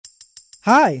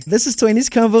Hi, this is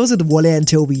 20s Convos with Wale and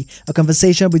Toby, a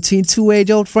conversation between two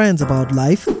age-old friends about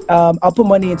life. I'll put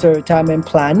money into a retirement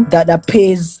plan that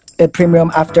pays a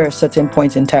premium after a certain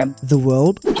point in time. The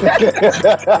world. See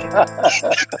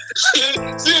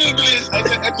English, I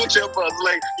said echo chambers.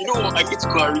 Like, you know what? I get to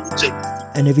go and really check.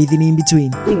 And everything in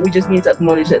between. I think we just need to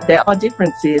acknowledge that there are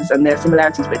differences and there are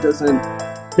similarities, but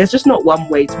there's just not one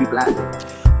way to be black.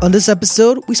 On this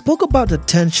episode, we spoke about the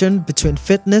tension between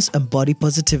fitness and body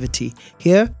positivity.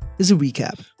 Here is a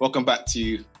recap. Welcome back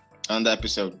to another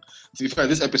episode. To be fair,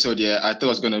 this episode, I thought it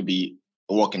was going to be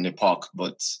a walk in the park,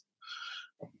 but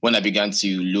when I began to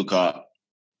look at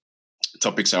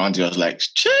topics around it, I was like,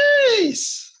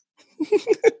 Chase!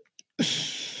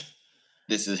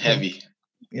 This is heavy.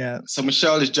 Yeah. So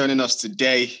Michelle is joining us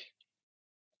today.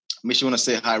 Michelle, you want to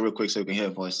say hi real quick so we can hear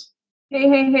her voice?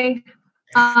 Hey.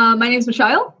 My name's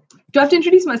Michelle. Do I have to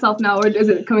introduce myself now, or is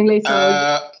it coming later?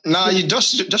 No, you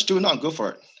just do it now. Go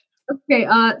for it. Okay.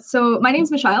 So my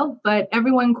name's Michelle, but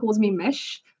everyone calls me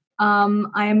Mish.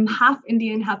 I'm half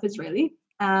Indian, half Israeli,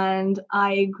 and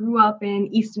I grew up in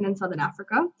Eastern and Southern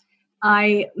Africa.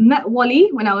 I met Wally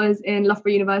when I was in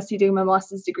Loughborough University doing my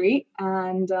master's degree,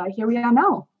 and here we are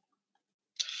now.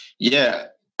 Yeah,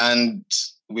 and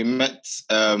we met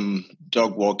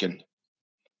dog walking.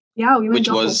 Yeah, we went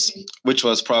which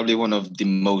was probably one of the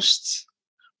most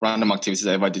random activities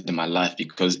I ever did in my life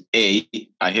because A,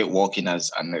 I hate walking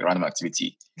as a random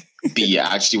activity. B,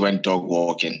 I actually went dog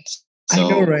walking. So I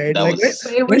know, right? Like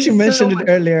when she mentioned it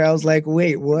earlier, I was like,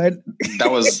 "Wait, what?"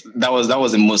 That was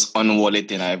the most unwally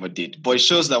thing I ever did. But it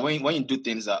shows that when you do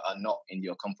things that are not in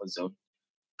your comfort zone,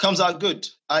 comes out good.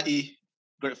 I.e.,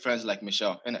 great friends like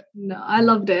Michelle, innit? No, I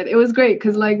loved it. It was great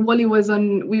because like Wally was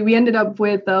on. We ended up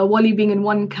with Wally being in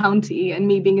one county and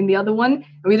me being in the other one,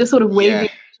 and we just sort of waving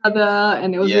each other,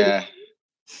 and it was really...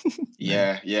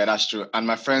 yeah, that's true. And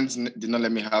my friends did not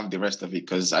let me have the rest of it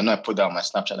because I know I put that on my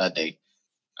Snapchat that day,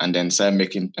 and then started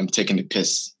taking the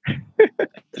piss.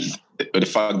 But the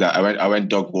fact that I went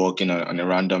dog walking on a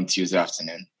random Tuesday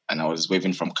afternoon, and I was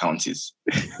waving from counties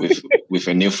with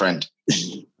a new friend.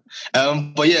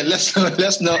 But yeah, let's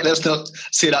not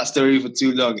say that story for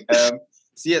too long.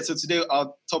 So today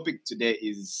our topic today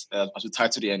is as we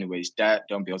titled it anyways, diet,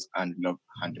 dumbbells, and love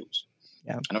handles.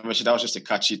 Yeah, and obviously that was just a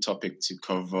catchy topic to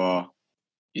cover,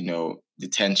 the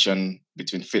tension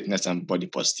between fitness and body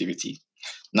positivity.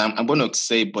 Now I'm going to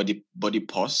say body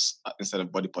pos instead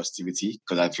of body positivity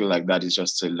because I feel like that is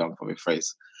just too long for a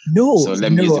phrase. No, so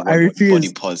let me use the word I refuse.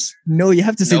 Body pos. No, you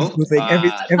have to say the full thing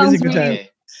every single time.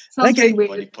 Okay.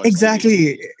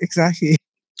 Exactly.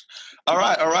 All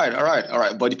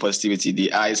right. Body positivity.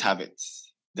 The eyes have it.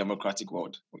 Democratic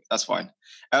world. That's fine.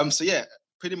 So yeah,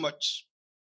 pretty much,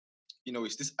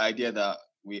 it's this idea that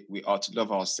we are to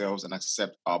love ourselves and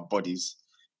accept our bodies,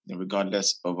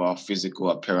 regardless of our physical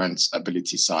appearance,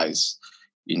 ability, size,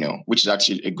 which is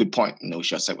actually a good point. We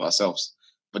should accept ourselves.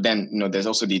 But then, there's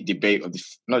also the debate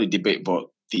not the debate, but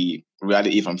the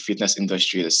reality from fitness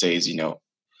industry that says,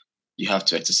 you have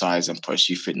to exercise and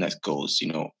pursue fitness goals.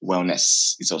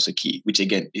 Wellness is also key, which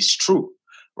again is true,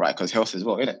 right? Because health as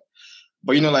well, isn't it?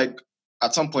 But like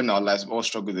at some point in our lives, we all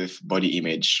struggle with body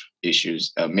image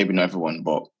issues. Maybe not everyone,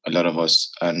 but a lot of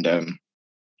us. And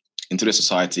in today's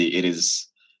society, it is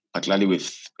particularly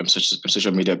with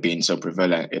social media being so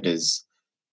prevalent, it is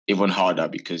even harder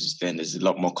because then there's a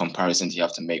lot more comparisons you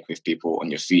have to make with people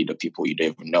on your feed or people you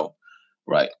don't even know,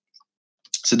 right?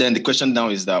 So then the question now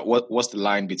is that what's the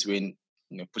line between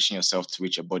pushing yourself to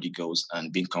reach your body goals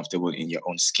and being comfortable in your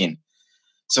own skin?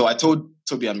 So I told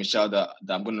Toby and Michelle that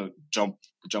I'm going to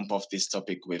jump off this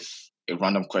topic with a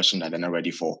random question that they're not ready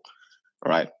for,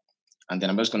 right? And then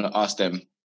I'm just going to ask them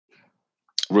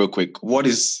real quick, what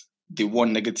is the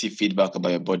one negative feedback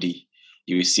about your body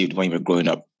you received when you were growing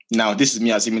up? Now, this is me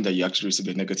assuming that you actually received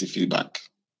a negative feedback,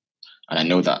 and I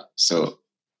know that. So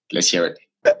let's hear it.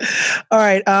 All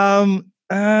right.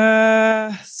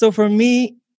 So for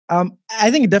me, I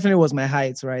think it definitely was my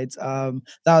height, right? That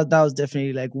was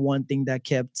definitely like one thing that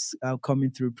kept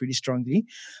coming through pretty strongly.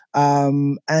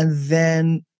 And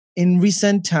then in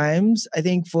recent times, I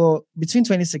think for between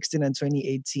 2016 and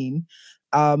 2018,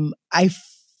 I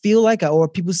feel like or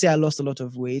people say I lost a lot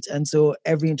of weight. And so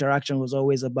every interaction was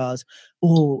always about,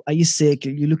 oh, are you sick?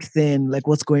 You look thin, like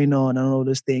what's going on and all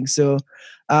those things. So,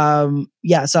 so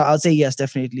I'll say yes,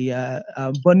 definitely.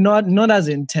 But not as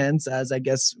intense as I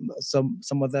guess some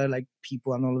other like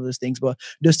people and all of those things, but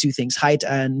those two things, height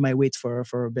and my weight for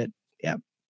a bit. Yeah.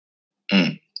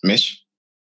 Mish?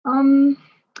 I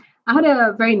had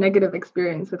a very negative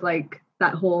experience with like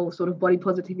that whole sort of body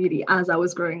positivity as I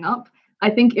was growing up. I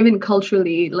think even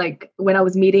culturally, like when I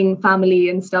was meeting family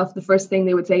and stuff, the first thing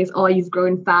they would say is, "Oh, you've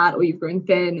grown fat or you've grown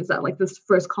thin." Is that like this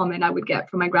first comment I would get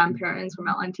from my grandparents, from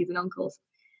my aunties and uncles?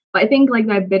 But I think like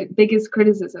my biggest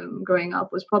criticism growing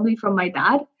up was probably from my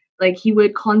dad. Like he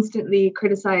would constantly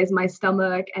criticize my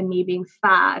stomach and me being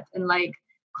fat, and like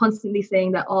constantly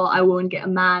saying that, "Oh, I won't get a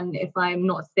man if I'm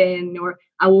not thin," or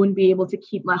 "I won't be able to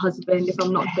keep my husband if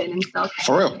I'm not thin," and stuff.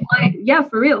 For real? Like, yeah,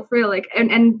 for real. Like,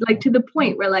 and like to the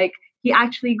point where like he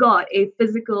actually got a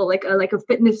physical, like a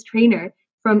fitness trainer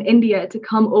from India to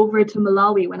come over to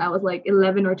Malawi when I was like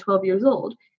 11 or 12 years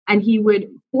old, and he would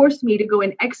force me to go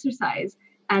and exercise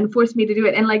and force me to do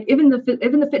it. And like even the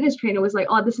fitness trainer was like,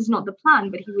 "Oh, this is not the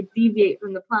plan," but he would deviate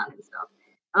from the plan and stuff,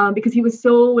 because he was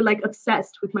so like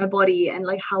obsessed with my body and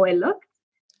like how I looked.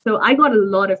 So I got a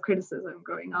lot of criticism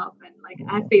growing up, and like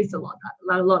I faced a lot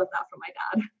of that from my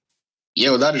dad.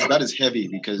 Yo, that is heavy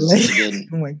because again,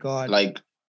 oh my God. Like,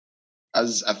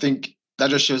 as I think that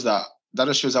just shows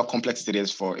how complex it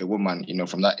is for a woman,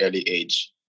 from that early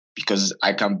age. Because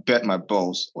I can bet my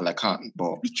balls, well, I can't,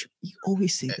 but You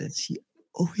always say this. You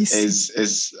always say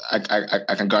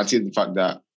I can guarantee the fact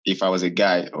that if I was a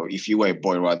guy, or if you were a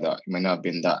boy rather, it might not have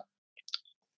been that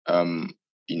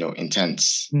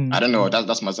intense. I don't know.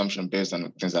 That's my assumption based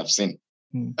on things I've seen.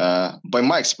 But in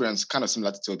my experience, kind of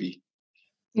similar to Toby.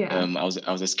 Yeah. I was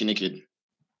a skinny kid.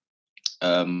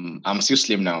 I'm still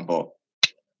slim now, but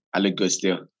I look good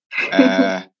still.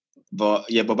 But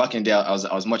back in the day, I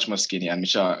was much more skinny. I'm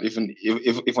sure even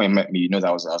if when you met me, you know that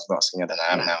I was a lot skinnier than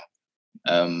I am now.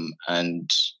 And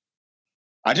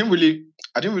I didn't really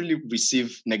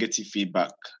receive negative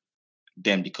feedback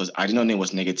then because I did not know it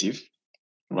was negative.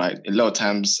 Right, a lot of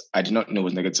times I did not know it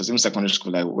was negative. So in secondary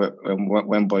school, like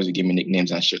when boys would give me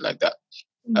nicknames and shit like that,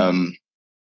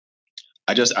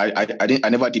 I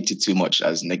never dipped it too much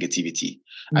as negativity.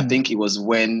 I think it was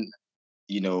when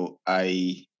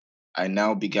I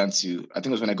now began to. I think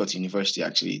it was when I got to university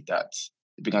actually that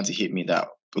it began to hit me that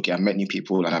okay, I met new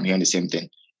people and I'm hearing the same thing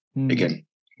again.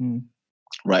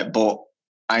 Right, but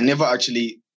I never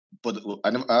actually got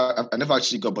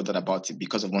bothered about it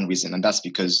because of one reason, and that's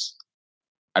because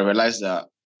I realized that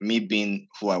me being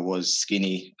who I was,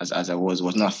 skinny as I was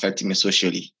not affecting me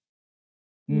socially.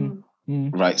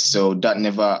 Right. So that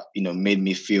never, made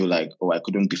me feel like, oh, I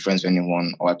couldn't be friends with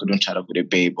anyone or I couldn't chat up with a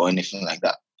babe or anything like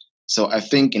that. So I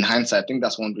think in hindsight, I think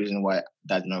that's one reason why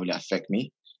that did not really affect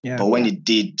me. Yeah. But when it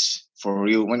did, for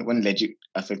real, when it legit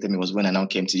affected me was when I now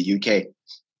came to the UK.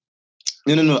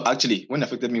 No. Actually, when it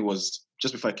affected me was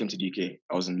just before I came to the UK.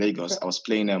 I was in Lagos. I was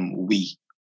playing Wii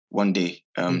one day,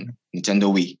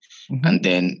 Nintendo Wii, and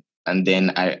then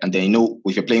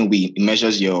if you're playing Wii, it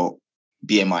measures your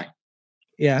BMI.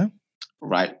 Yeah.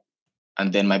 Right.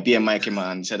 And then my BMI came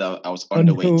out and said I was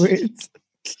underweight.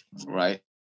 Right.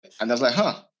 And I was like,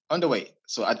 underweight.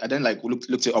 So I then like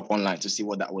looked it up online to see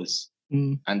what that was.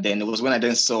 And then it was when I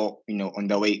then saw,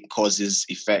 underweight causes,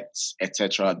 effects,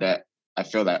 etc. that I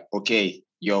felt like, okay,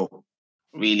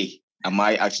 really, do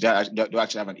I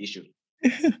actually have an issue?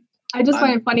 I just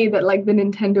find it funny that like the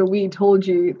Nintendo Wii told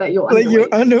you that you're underweight. Like you're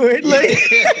underweight,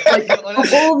 like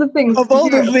of all the things. Of all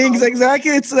the things,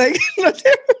 exactly. It's like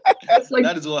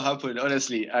that is what happened,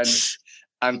 honestly.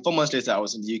 And 4 months later, I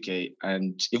was in the UK,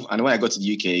 and when I got to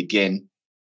the UK again,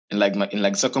 in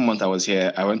the second month I was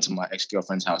here, I went to my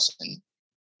ex-girlfriend's house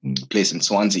in place in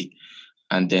Swansea,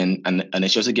 and then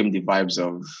she also gave me the vibes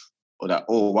of that.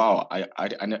 Oh wow, I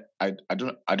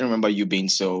don't remember you being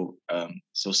so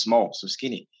small, so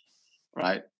skinny.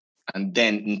 Right. And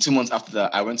then in 2 months after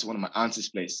that, I went to one of my auntie's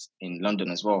place in London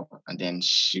as well. And then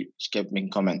she kept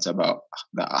making comments about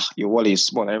that your wallet is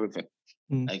small and everything.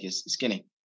 Like it's skinny.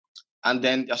 And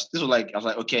then I was like,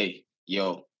 okay,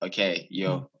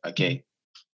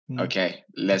 okay,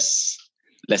 let's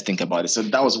think about it. So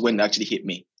that was when it actually hit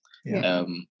me,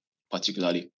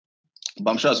 particularly.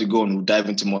 But I'm sure as we go on, we'll dive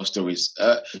into more stories.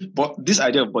 But this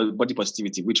idea of body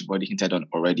positivity, which Body hinted on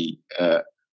already,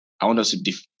 I want us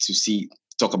to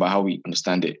talk about how we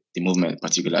understand it, the movement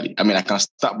particularly. I mean, I can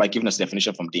start by giving us a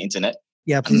definition from the internet.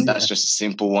 Yeah, please. That's just a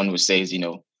simple one which says,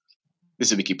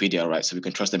 this is Wikipedia, right? So we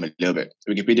can trust them a little bit.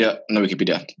 Wikipedia.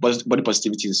 Body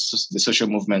positivity is the social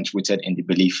movement rooted in the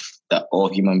belief that all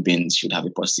human beings should have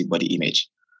a positive body image,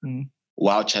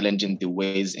 while challenging the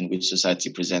ways in which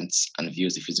society presents and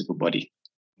views the physical body.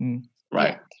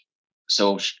 Right. Yeah.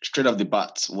 So straight off the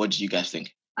bat, what do you guys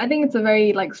think? I think it's a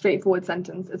very straightforward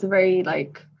sentence. It's a very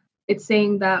it's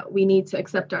saying that we need to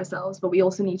accept ourselves, but we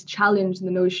also need to challenge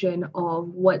the notion of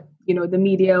what the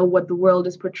media, what the world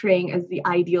is portraying as the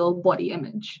ideal body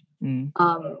image,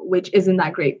 which isn't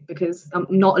that great because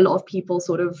not a lot of people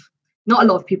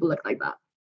look like that.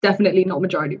 definitely not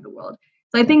majority of the world.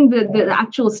 So I think the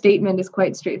actual statement is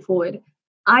quite straightforward.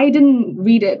 I didn't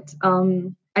read it.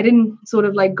 I didn't sort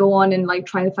of like go on and like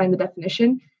try to find the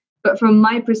definition. But from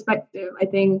my perspective, I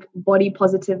think body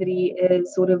positivity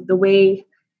is sort of the way,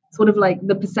 sort of like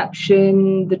the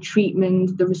perception, the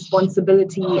treatment, the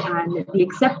responsibility, and the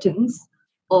acceptance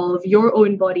of your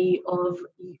own body, of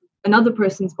another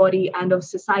person's body, and of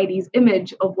society's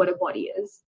image of what a body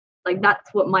is. Like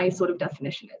that's what my sort of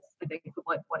definition is, I think, for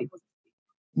body positivity.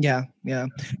 Yeah.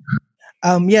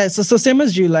 Yeah. So same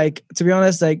as you, like, to be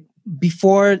honest, like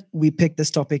before we picked this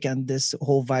topic and this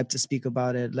whole vibe to speak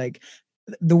about it, like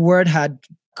the word had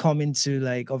come into,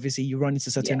 like, obviously you run into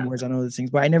certain words and all those things,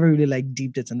 but I never really like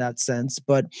deeped it in that sense.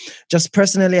 But just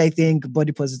personally, I think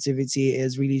body positivity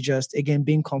is really just, again,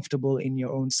 being comfortable in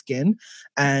your own skin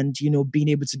and, you know, being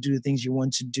able to do the things you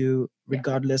want to do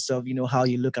regardless of, you know, how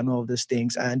you look and all of those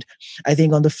things. And I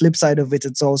think on the flip side of it,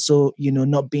 it's also, you know,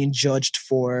 not being judged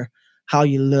for how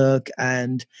you look.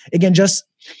 And again, just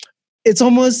it's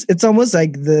almost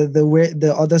like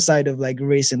the other side of like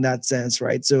race in that sense,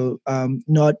 right? So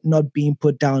not being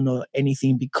put down or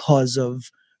anything because of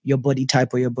your body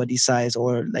type or your body size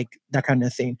or like that kind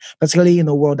of thing, particularly in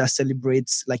a world that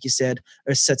celebrates, like you said,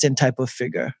 a certain type of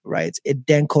figure, right? It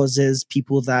then causes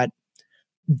people that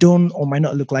don't or might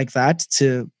not look like that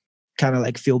to kind of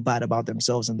like feel bad about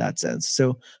themselves in that sense.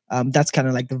 So that's kind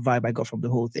of like the vibe I got from the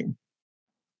whole thing.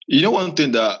 You know, one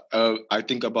thing that I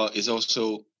think about is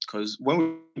also, because when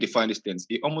we define these things,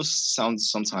 it almost sounds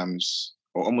sometimes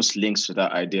or almost links to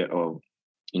that idea of,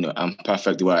 you know, I'm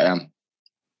perfect the way I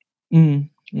am.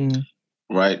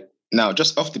 Right? Now,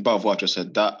 just off the bat of what I just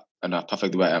said, that and I'm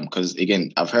perfect the way I am, because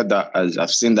again, I've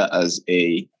seen that as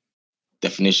a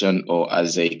definition or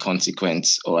as a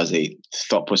consequence or as a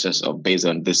thought process of based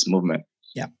on this movement.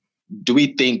 Yeah. Do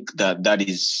we think that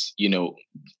is, you know,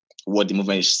 what the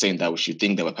movement is saying, that we should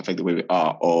think that we're perfect the way we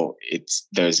are, or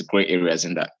there's gray areas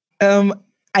in that?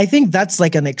 I think that's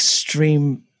like an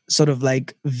extreme sort of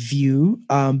like view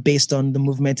based on the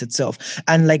movement itself.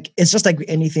 And like, it's just like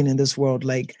anything in this world,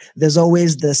 like there's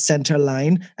always the center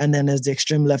line and then there's the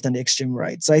extreme left and the extreme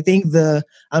right. So I think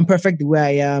I'm perfect the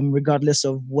way I am, regardless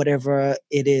of whatever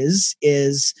it is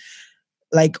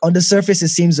like on the surface, it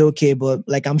seems okay, but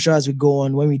like I'm sure as we go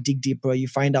on, when we dig deeper, you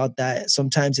find out that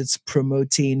sometimes it's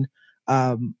promoting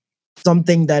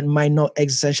something that might not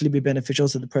essentially be beneficial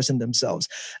to the person themselves.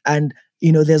 And,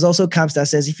 you know, there's also camps that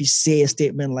says if you say a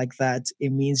statement like that,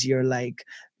 it means you're like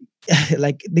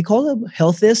they call them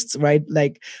healthists, right?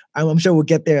 Like I'm sure we'll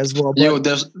get there as well. But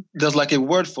there's like a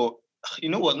word for, you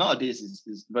know what, nowadays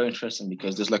is very interesting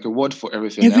because there's like a word for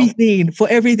everything. For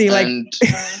everything.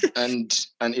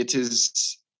 And it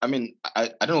is, I mean,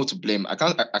 I don't know what to blame. I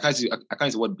can't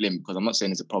use the word blame because I'm not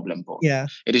saying it's a problem, but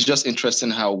it is just interesting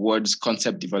how words,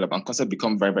 concept develop and concept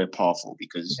become very, very powerful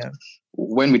because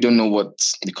when we don't know what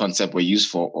the concept were used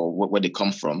for or where they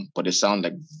come from, but they sound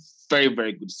like very,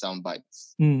 very good sound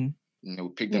bites. You know, we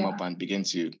pick them up and begin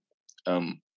to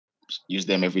use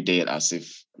them every day as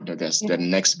if, you know, there's the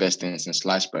next best thing in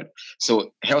sliced bread.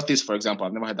 So healthies, for example,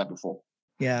 I've never heard that before.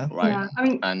 Yeah. Right. Yeah. I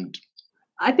mean,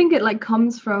 I think it like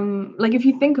comes from, like, if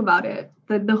you think about it,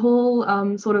 the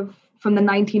whole sort of from the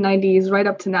 1990s right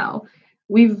up to now,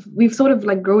 we've sort of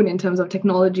like grown in terms of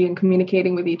technology and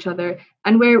communicating with each other,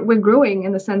 and we're growing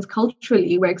in the sense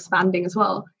culturally, we're expanding as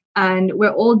well, and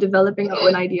we're all developing our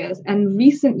own ideas. And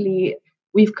recently,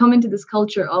 we've come into this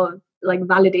culture of like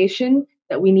validation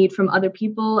that we need from other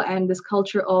people, and this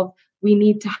culture of we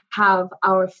need to have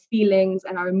our feelings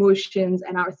and our emotions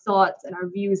and our thoughts and our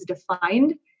views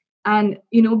defined. And,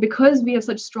 you know, because we have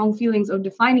such strong feelings of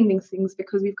defining these things,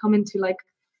 because we've come into like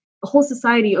a whole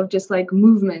society of just like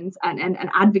movements and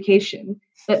advocation,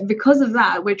 that because of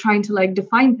that, we're trying to like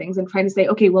define things and trying to say,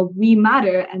 okay, well, we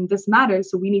matter and this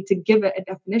matters, so we need to give it a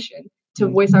definition to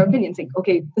voice our opinions. Like,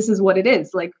 okay, this is what it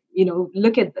is. Like, you know,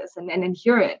 look at this and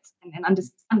hear it and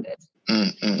understand it.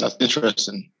 That's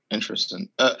interesting.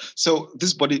 So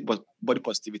this body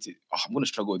positivity, I'm going to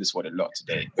struggle with this word a lot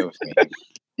today. Bear with me.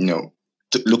 You know,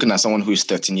 looking at someone who is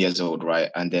 13 years old, right,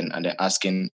 and then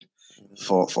asking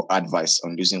for advice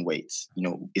on losing weight. You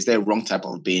know, is there a wrong type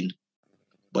of being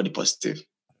body positive?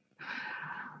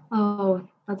 Oh,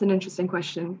 that's an interesting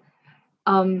question.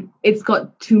 It's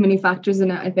got too many factors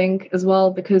in it, I think, as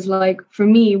well, because like for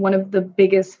me, one of the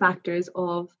biggest factors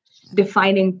of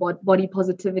defining body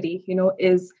positivity, you know,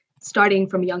 is starting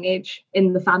from a young age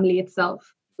in the family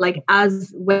itself. Like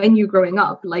as when you're growing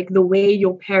up, like the way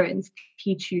your parents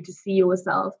teach you to see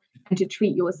yourself and to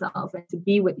treat yourself and to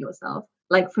be with yourself.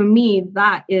 Like for me,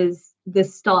 that is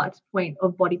this start point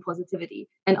of body positivity,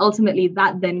 and ultimately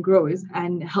that then grows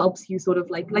and helps you sort of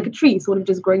like a tree, sort of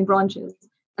just growing branches,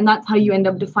 and that's how you end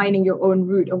up defining your own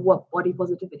root of what body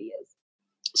positivity is.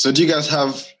 So do you guys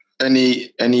have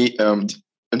any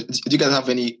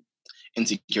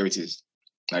insecurities,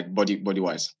 like body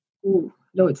wise? Ooh,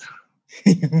 loads.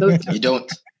 Loads. You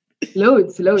don't?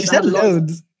 Loads. She said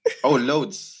loads. Oh,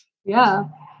 loads. Yeah.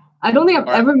 I don't think I've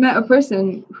ever met a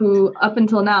person who up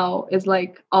until now is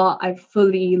like, oh, I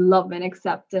fully love and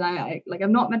accept. And I like, I've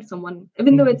not met someone,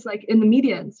 even though it's like in the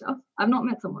media and stuff, I've not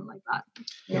met someone like that.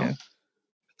 You know?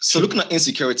 So looking at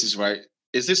insecurities, right?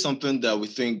 Is this something that we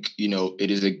think,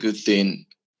 it is a good thing,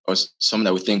 or something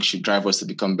that we think should drive us to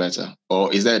become better?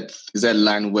 Or is that a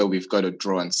line where we've got to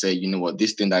draw and say, you know what,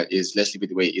 this thing that is, let's leave it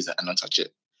the way it is and not touch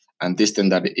it. And this thing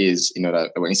that is,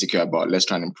 that we're insecure about, let's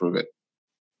try and improve it.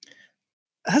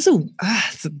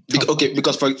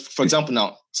 Because for example,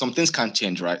 now some things can't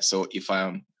change, right? So if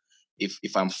I'm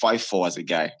 5'4" as a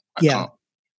guy,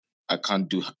 I can't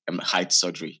do height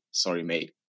surgery. Sorry,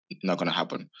 mate, not gonna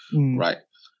happen, right?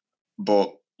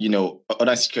 But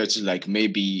other insecurities, like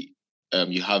maybe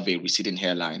you have a receding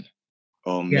hairline,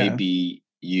 or maybe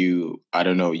you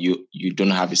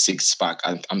don't have a six pack.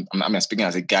 I'm speaking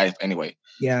as a guy anyway.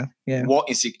 Yeah. What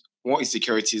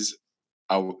insecurities?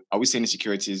 Are we saying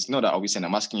insecurities? No, that are we saying?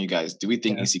 I'm asking you guys. Do we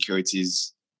think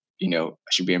insecurities,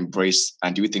 should be embraced?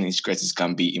 And do we think insecurities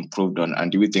can be improved on?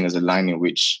 And do we think there's a line in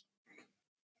which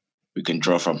we can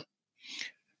draw from?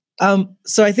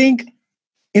 So I think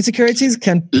insecurities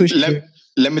can push.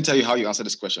 Let me tell you how you answer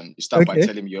this question. You start by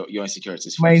telling me your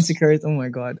insecurities first. My insecurities. Oh my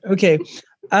God. Okay.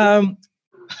 As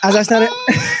I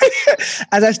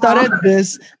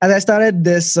started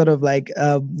this sort of like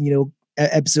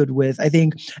episode with, I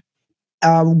think.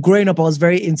 Growing up, I was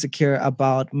very insecure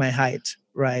about my height,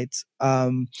 right?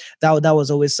 That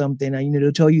was always something. And,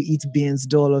 they'll tell you eat beans,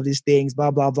 do all of these things, blah,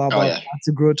 blah, blah, blah,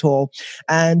 to grow tall.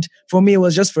 And for me, it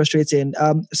was just frustrating.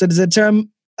 So there's a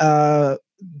term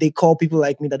they call people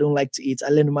like me that don't like to eat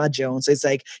alenomagion. So it's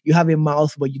like you have a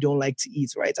mouth, but you don't like to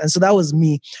eat, right? And so that was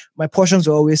me. My portions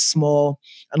were always small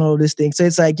and all of these things. So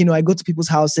it's like, I go to people's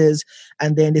houses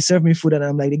and then they serve me food and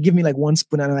I'm like, they give me like one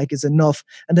spoon and I'm like, it's enough.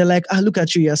 And they're like, look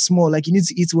at you, you're small. Like you need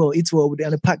to eat well. And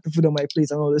they pack the food on my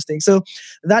plate and all those things. So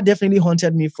that definitely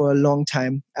haunted me for a long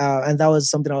time. And that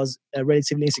was something I was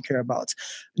relatively insecure about.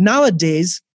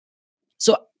 Nowadays,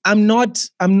 so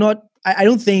I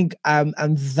don't think I'm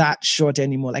that short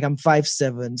anymore. Like I'm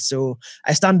 5'7", so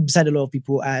I stand beside a lot of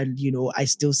people, and I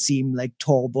still seem like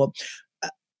tall, but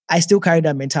I still carry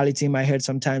that mentality in my head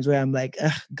sometimes where I'm like,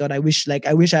 God, I wish I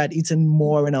had eaten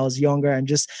more when I was younger and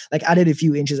just like added a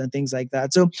few inches and things like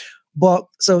that. So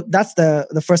that's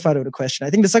the first part of the question. I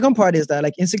think the second part is that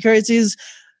like insecurities,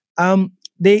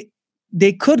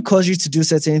 they could cause you to do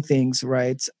certain things,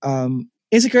 right?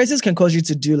 Insecurities can cause you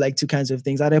to do like two kinds of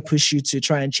things. Either push you to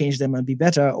try and change them and be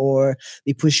better, or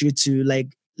they push you to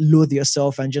like loathe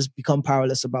yourself and just become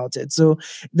powerless about it. So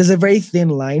there's a very thin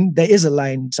line. There is a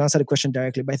line to answer the question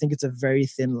directly, but I think it's a very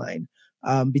thin line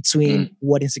between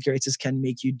what insecurities can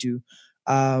make you do.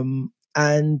 And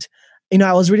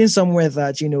I was reading somewhere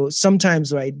that,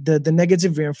 sometimes, right, the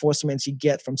negative reinforcements you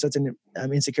get from certain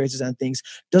insecurities and things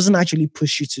doesn't actually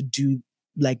push you to do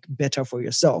like better for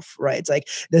yourself, right? It's like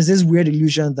there's this weird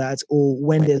illusion that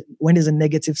when there's a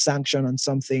negative sanction on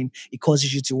something, it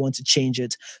causes you to want to change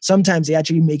it. Sometimes it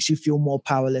actually makes you feel more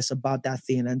powerless about that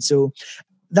thing. And so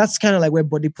that's kind of like where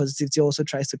body positivity also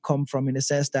tries to come from, in a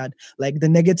sense that like the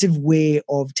negative way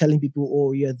of telling people,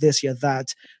 oh, you're this, you're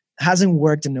that, hasn't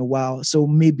worked in a while. So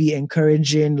maybe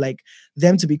encouraging like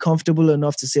them to be comfortable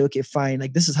enough to say, okay, fine,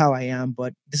 like this is how I am,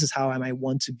 but this is how I might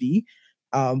want to be.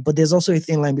 But there's also a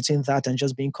thin line between that and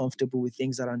just being comfortable with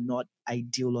things that are not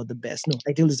ideal or the best. No,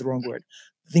 ideal is the wrong word.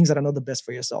 Things that are not the best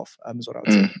for yourself is what I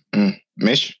would say.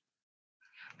 Mish?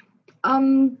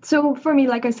 So for me,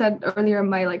 like I said earlier,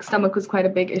 my like stomach was quite a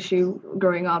big issue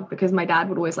growing up because my dad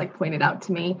would always like point it out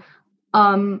to me.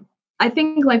 I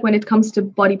think like when it comes to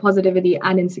body positivity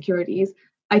and insecurities,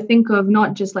 I think of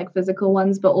not just like physical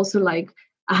ones, but also like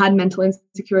I had mental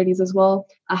insecurities as well.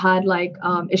 I had like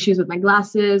issues with my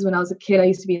glasses. When I was a kid, I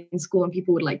used to be in school and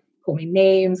people would like call me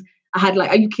names. I had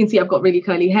like, you can see I've got really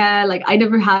curly hair. Like I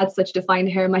never had such defined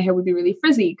hair. My hair would be really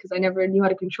frizzy because I never knew how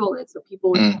to control it. So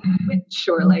people would call me a witch,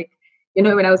 or like,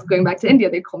 when I was going back to India,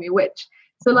 they'd call me a witch.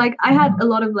 So like I had a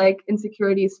lot of like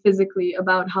insecurities physically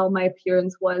about how my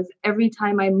appearance was. Every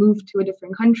time I moved to a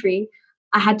different country,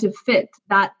 I had to fit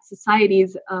that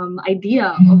society's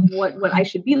idea of what I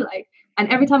should be like. And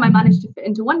every time I managed to fit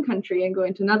into one country and go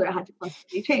into another, I had to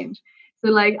constantly change.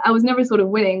 So like I was never sort of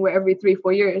winning where every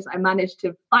 3-4 years I managed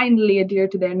to finally adhere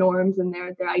to their norms and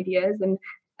their ideas, and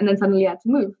then suddenly I had to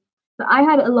move. So I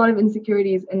had a lot of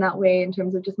insecurities in that way in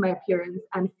terms of just my appearance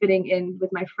and fitting in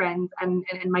with my friends and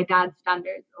my dad's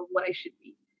standards of what I should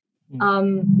be.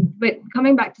 But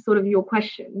coming back to sort of your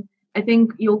question, I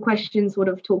think your question sort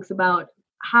of talks about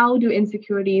how do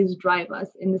insecurities drive us,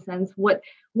 in the sense,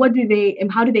 how do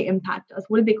they impact us?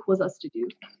 What do they cause us to do?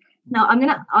 Now, I'm going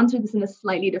to answer this in a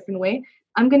slightly different way.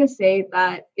 I'm going to say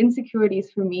that insecurities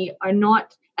for me are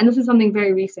not, and this is something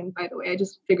very recent, by the way, I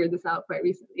just figured this out quite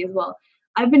recently as well.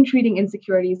 I've been treating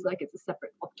insecurities like it's a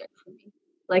separate object for me.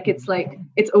 Like it's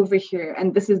over here,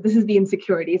 and this is the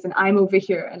insecurities, and I'm over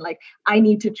here, and like I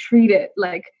need to treat it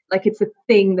like it's a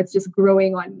thing that's just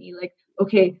growing on me. Like,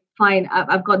 okay, fine,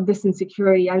 I've got this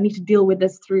insecurity. I need to deal with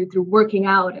this through working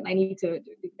out, and I need to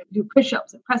do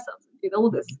push-ups and press-ups and do all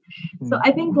this. So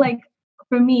I think, like,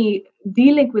 for me,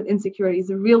 dealing with insecurities,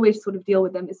 the real way to sort of deal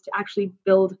with them is to actually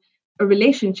build a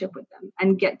relationship with them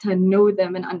and get to know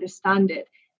them and understand it,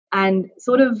 and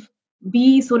sort of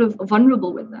be sort of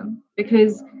vulnerable with them,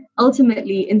 because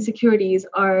ultimately insecurities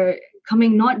are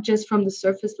coming not just from the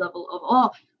surface level of, oh,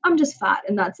 I'm just fat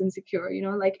and that's insecure, you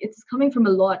know, like it's coming from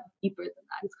a lot deeper than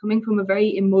that. It's coming from a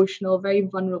very emotional, very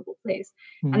vulnerable place.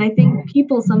 And I think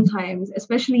people sometimes,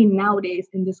 especially nowadays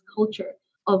in this culture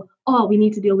of, oh, we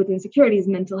need to deal with insecurities,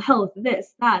 mental health,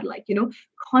 this, that, like, you know,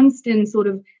 constant sort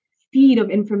of feed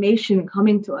of information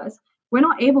coming to us, we're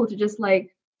not able to just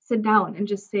like sit down and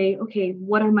just say, okay,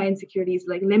 what are my insecurities?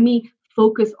 Like, let me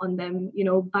focus on them, you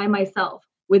know, by myself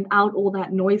without all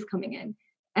that noise coming in.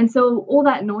 And so all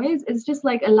that noise is just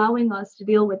like allowing us to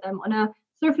deal with them on a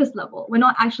surface level. We're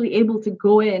not actually able to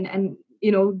go in and,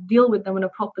 you know, deal with them on a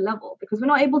proper level because we're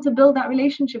not able to build that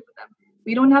relationship with them.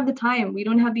 We don't have the time. We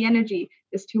don't have the energy.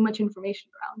 There's too much information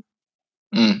around.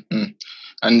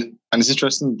 And it's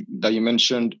interesting that you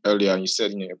mentioned earlier, you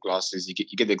said, you know, your glasses, you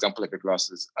get the example of your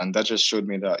glasses. And that just showed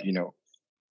me that, you know,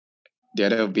 the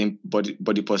idea of being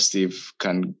body positive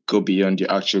can go beyond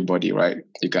your actual body, right?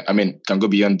 Can go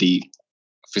beyond the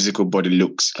physical body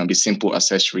looks. It can be simple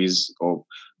accessories or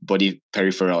body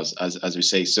peripherals, as we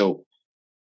say. So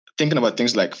thinking about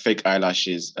things like fake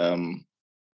eyelashes,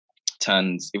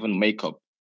 tans, even makeup,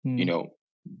 you know,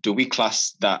 do we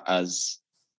class that as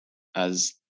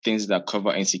things that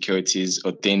cover insecurities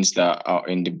or things that are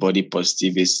in the body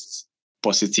positive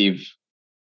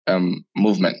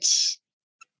movements?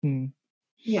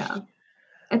 Yeah,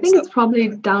 I think it's probably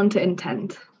down to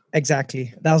intent.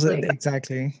 Exactly. That was like,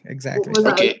 exactly.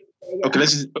 Okay.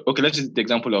 Let's use the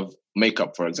example of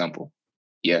makeup, for example.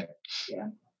 Yeah.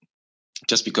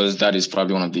 Just because that is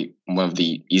probably one of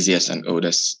the easiest and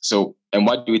oldest. So, and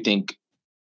why do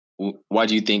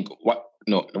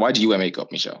you wear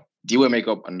makeup, Michelle? Do you wear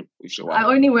makeup and with your wife? I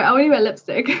only wear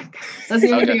lipstick. That's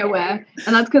the only thing I wear,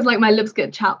 and that's because like my lips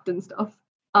get chapped and stuff.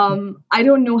 I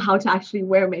don't know how to actually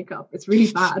wear makeup. It's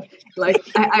really bad. Like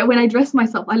I when I dress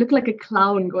myself, I look like a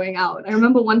clown going out. I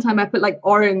remember one time I put like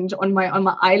orange on my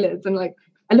eyelids, and like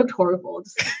I looked horrible.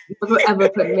 Just never ever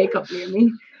put makeup near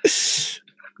me.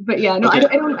 But yeah, no, okay.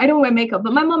 I don't wear makeup,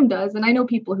 but my mom does, and I know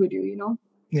people who do. You know.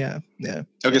 Yeah.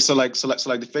 Okay, so like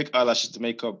the fake eyelashes, the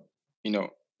makeup. You know,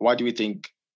 why do we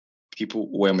think people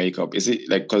wear makeup? Is it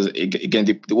like, because again,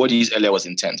 the word you used earlier was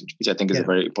intent, which I think is a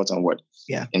very important word.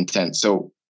 Yeah. Intent.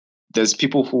 So there's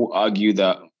people who argue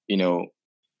that, you know,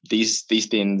 these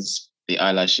things, the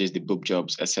eyelashes, the boob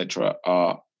jobs, etc.,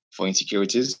 are for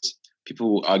insecurities.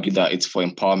 People will argue that it's for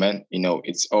empowerment. You know,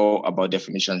 it's all about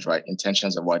definitions, right?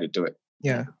 Intentions of why they do it.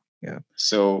 Yeah.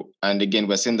 So, and again,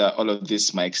 we're saying that all of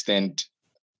this might extend.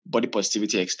 Body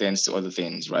positivity extends to other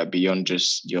things, right? Beyond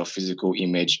just your physical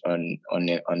image on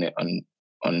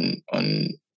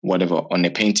whatever, on a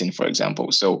painting, for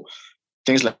example. So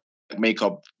things like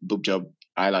makeup, boob job,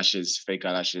 eyelashes, fake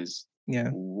eyelashes. Yeah.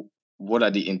 What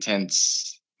are the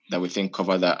intents that we think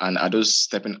cover that? And are those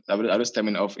stemming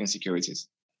off insecurities?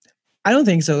 I don't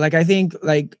think so. Like, I think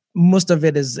like most of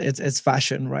it is it's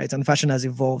fashion, right? And fashion has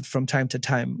evolved from time to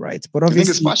time, right? But obviously, you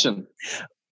think it's fashion?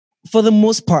 For the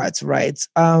most part, right?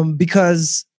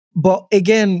 But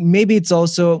again, maybe it's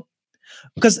also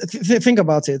because think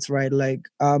about it, right? Like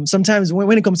sometimes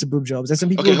when it comes to boob jobs, there's some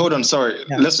people. Okay, hold on. Sorry,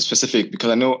 let's be specific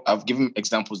because I know I've given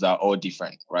examples that are all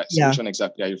different, right? So which one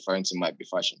exactly are you referring to might be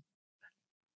fashion?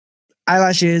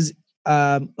 Eyelashes,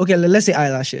 okay, let's say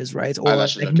eyelashes, right? Or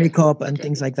Eyelashes, like okay. makeup and Okay.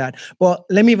 things like that. But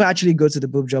let me actually go to the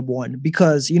boob job one,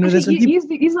 because there's some Actually,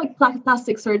 people, use like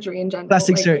plastic surgery in general.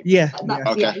 plastic Like surgery. Yeah, that,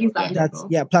 yeah. Okay. use that in That's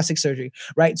general. plastic surgery,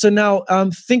 right? So now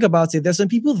think about it. There's some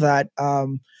people that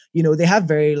they have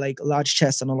very like large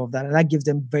chests and all of that, and that gives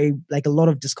them very like a lot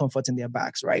of discomfort in their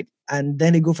backs, right? And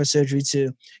then they go for surgery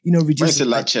to When you reduce say the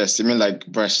large chest, you mean like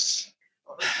breasts?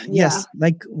 yes,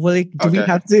 like, well, like, do we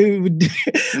Okay. have to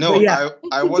No, but yeah,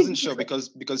 I wasn't sure because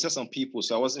there's some people,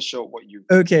 so I wasn't sure what you.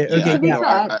 okay, Yeah, To be no,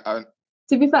 fair,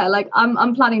 to be fair, like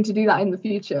I'm planning to do that in the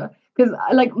future, because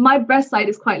like my breast side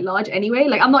is quite large anyway.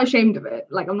 Like I'm not ashamed of it.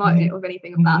 Like I'm not Mhm. of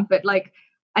anything of that. But like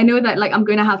I know that like I'm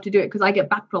going to have to do it because I get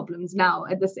back problems now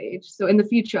at this age. So in the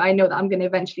future, I know that I'm going to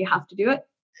eventually have to do it.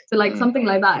 So like something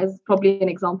like that is probably an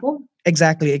example.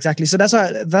 Exactly. So that's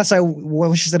why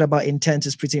what she said about intent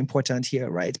is pretty important here,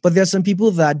 right? But there's some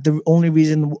people that the only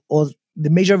reason, or the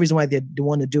major reason why they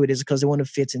want to do it, is because they want to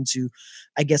fit into,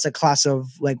 I guess, a class of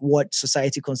like what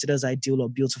society considers ideal or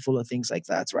beautiful or things like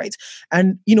that, right?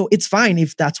 And it's fine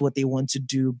if that's what they want to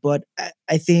do, but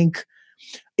I think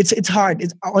it's hard.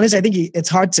 Honestly, I think it's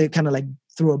hard to kind of like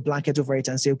throw a blanket over it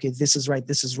and say, okay, this is right,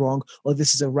 this is wrong, or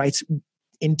this is a right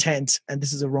intent and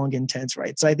this is a wrong intent,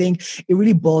 right? So I think it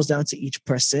really boils down to each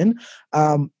person.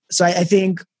 So I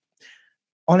think,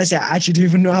 honestly, I actually don't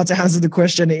even know how to answer the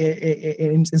question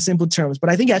in simple terms, but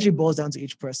I think it actually boils down to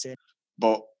each person.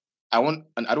 But I don't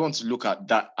want to look at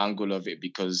that angle of it,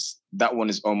 because that one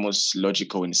is almost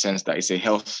logical in the sense that it's a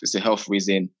health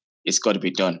reason. It's got to be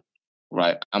done,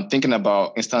 right? I'm thinking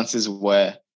about instances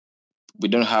where we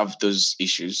don't have those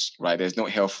issues, right? There's no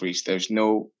health risk.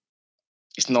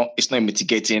 It's not a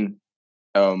mitigating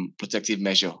protective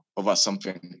measure over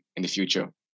something in the future.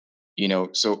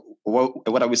 So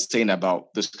what are we saying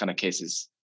about those kind of cases?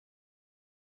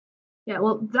 Yeah,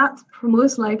 well, that's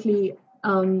most likely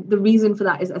the reason for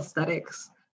that is aesthetics.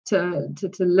 To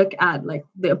look at like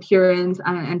the appearance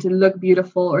and to look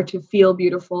beautiful or to feel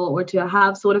beautiful or to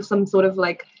have some sort of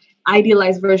like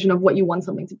idealized version of what you want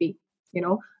something to be,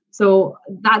 So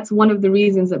that's one of the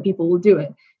reasons that people will do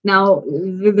it. Now,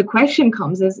 the question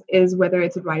comes is whether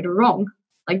it's right or wrong.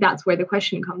 Like that's where the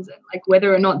question comes in. Like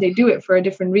whether or not they do it for a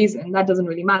different reason, that doesn't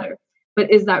really matter.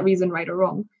 But is that reason right or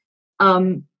wrong?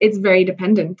 It's very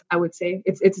dependent, I would say.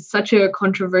 It's such a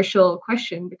controversial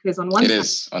question because on one side, it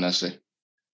is, honestly.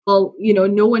 Well,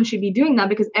 no one should be doing that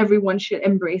because everyone should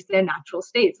embrace their natural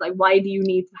states. Like, why do you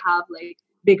need to have like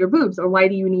bigger boobs, or why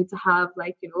do you need to have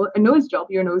like a nose job?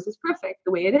 Your nose is perfect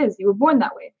the way it is. You were born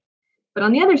that way. But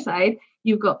on the other side,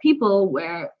 you've got people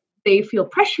where they feel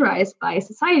pressurized by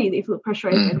society, they feel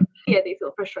pressurized by the media, they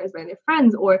feel pressurized by their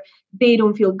friends, or they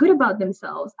don't feel good about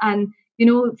themselves. And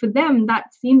for them,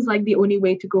 that seems like the only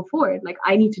way to go forward. Like,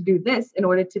 I need to do this in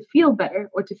order to feel better,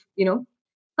 or to,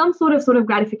 some sort of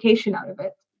gratification out of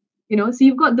it. So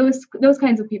you've got those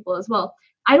kinds of people as well.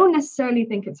 I don't necessarily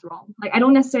think it's wrong. Like, I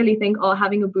don't necessarily think,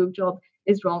 having a boob job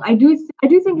is wrong. I do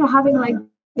think you're having like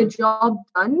the job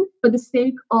done for the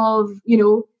sake of,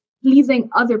 pleasing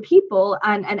other people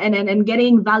and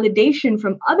getting validation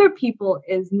from other people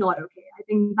is not okay. I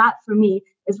think that for me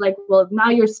is like, well,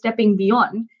 now you're stepping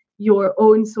beyond your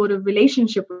own sort of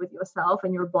relationship with yourself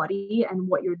and your body and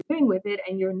what you're doing with it,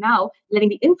 and you're now letting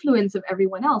the influence of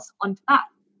everyone else onto that.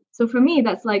 So for me,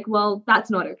 that's like, well, that's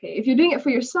not okay. If you're doing it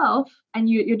for yourself and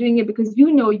you're doing it because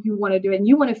you want to do it and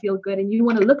you want to feel good and you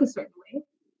want to look a certain way,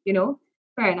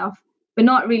 fair enough. But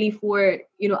not really for,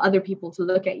 other people to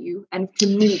look at you and to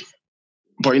meet.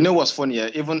 But what's funny? Yeah?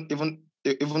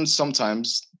 Even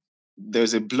sometimes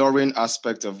there's a blurring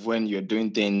aspect of when you're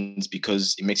doing things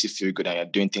because it makes you feel good, and you're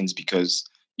doing things because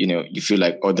you feel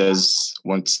like others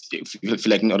you feel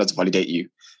like others validate you.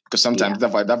 Because sometimes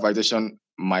that validation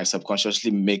might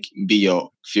subconsciously be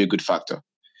your feel good factor.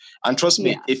 And trust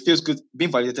me, it feels good.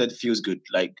 Being validated feels good.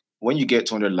 Like when you get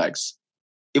 200 likes,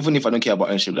 even if I don't care about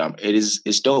Instagram,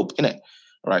 it's dope, isn't it?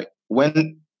 Right?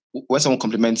 When someone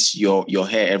compliments your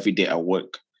hair every day at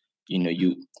work,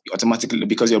 you automatically,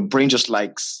 because your brain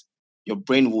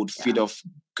would feed off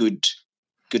good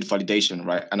validation,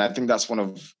 right? And I think that's one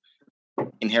of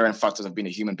inherent factors of being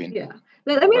a human being. Yeah.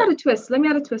 Let me add a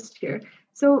twist here.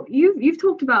 So you've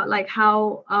talked about like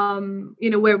how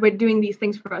we're doing these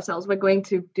things for ourselves. We're going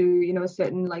to do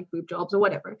certain like boob jobs or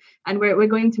whatever, and we're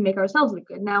going to make ourselves look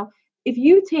good. Now, if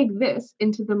you take this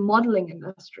into the modeling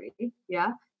industry,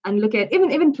 and look at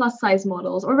even plus size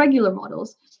models or regular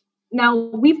models, now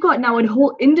we've got a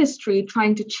whole industry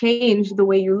trying to change the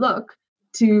way you look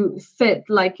to fit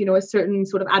like a certain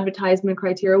sort of advertisement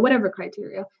criteria, whatever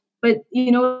criteria. But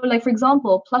like for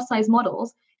example, plus size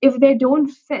models, if they don't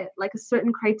fit like a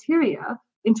certain criteria,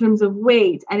 in terms of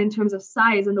weight and in terms of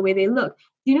size and the way they look.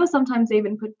 You know, sometimes they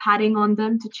even put padding on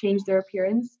them to change their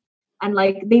appearance. And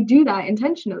like they do that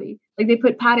intentionally. Like they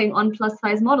put padding on plus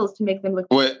size models to make them look.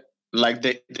 Well, like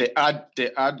they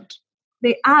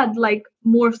add like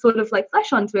more sort of like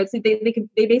flesh onto it. So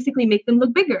they basically make them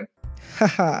look bigger.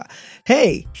 Haha.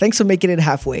 Hey, thanks for making it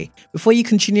halfway. Before you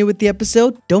continue with the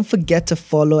episode, don't forget to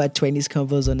follow at 20s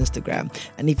Convos on Instagram.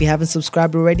 And if you haven't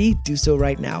subscribed already, do so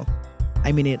right now.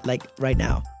 I mean it like right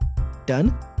now.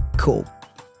 Done? Cool.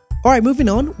 All right, moving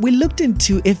on. We looked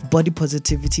into if body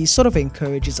positivity sort of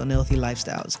encourages unhealthy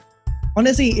lifestyles.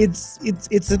 Honestly, it's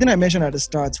the thing I mentioned at the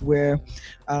start where,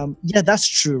 yeah, that's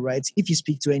true, right? If you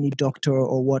speak to any doctor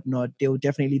or whatnot, they'll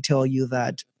definitely tell you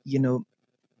that,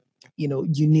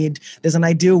 there's an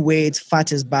ideal weight,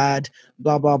 fat is bad,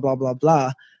 blah, blah, blah, blah,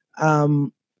 blah.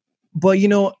 But,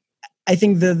 I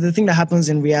think the thing that happens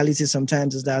in reality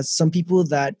sometimes is that some people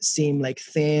that seem like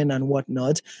thin and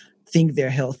whatnot think they're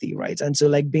healthy, right? And so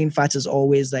like being fat is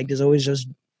always like, there's always just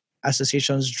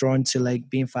associations drawn to like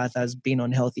being fat as being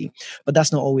unhealthy, but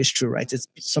that's not always true, right? It's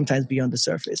sometimes beyond the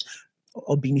surface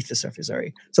or beneath the surface,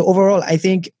 sorry. So overall, I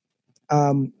think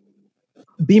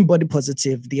being body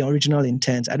positive, the original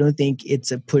intent, I don't think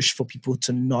it's a push for people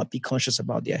to not be conscious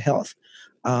about their health.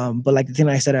 But like the thing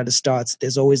I said at the start,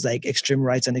 there's always like extreme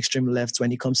rights and extreme lefts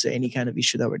when it comes to any kind of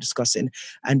issue that we're discussing.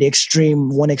 And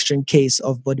one extreme case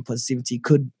of body positivity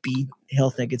could be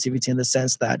health negativity in the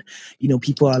sense that,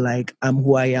 people are like, I'm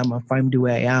who I am, I'm fine the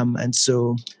way I am. And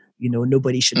so,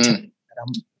 nobody should tell me that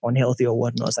I'm unhealthy or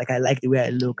whatnot. It's like, I like the way I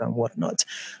look and whatnot.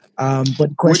 But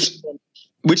the question,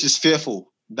 which is fearful.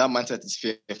 That mindset is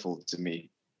fearful to me.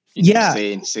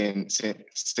 Saying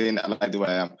I like the way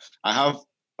I am. I have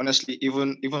honestly,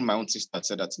 even my own sister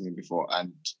said that to me before,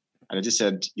 and I just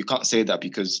said you can't say that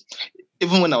because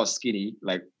even when I was skinny,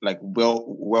 like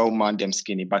well damn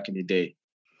skinny back in the day,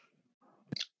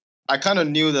 I kind of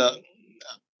knew that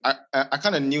I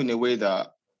kind of knew in a way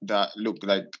that looked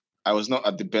like I was not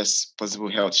at the best possible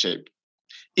health shape.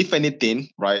 If anything,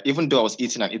 right, even though I was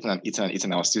eating, I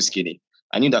was still skinny.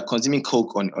 I knew that consuming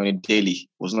Coke on a daily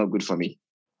was not good for me,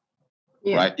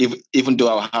 right? Even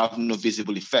though I have no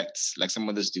visible effects like some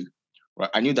others do, right?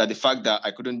 I knew that the fact that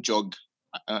I couldn't jog,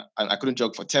 and I couldn't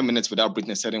jog for 10 minutes without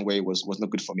breathing a certain way was not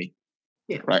good for me,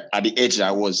 right? At the age that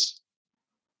I was,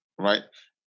 right?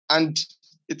 And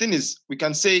the thing is, we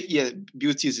can say, yeah,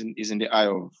 beauty is in the eye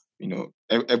of,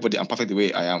 everybody. I'm perfect the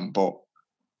way I am, but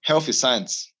health is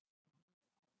science,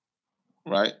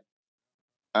 right?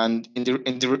 And in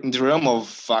the realm of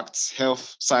facts,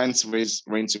 health, science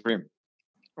reigns supreme,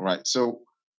 right? So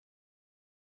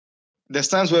there's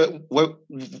times where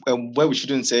we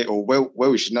shouldn't say, or where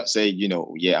we should not say,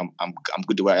 yeah, I'm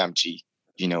good the way I am, G,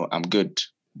 I'm good,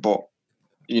 but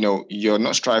you're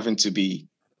not striving to be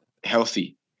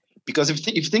healthy, because if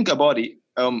you think about it,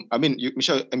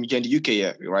 Michelle, you're in the UK,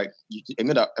 yeah, right? I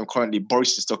know that currently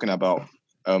Boris is talking about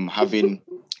having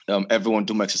everyone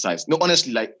do more exercise. No,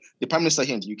 honestly, like the Prime Minister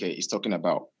here in the UK is talking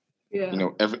about,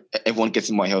 everyone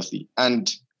getting more healthy. And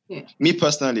me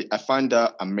personally, I find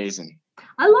that amazing.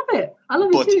 I love it.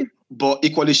 It too. But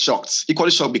equally shocked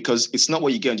because it's not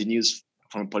what you get on the news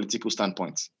from a political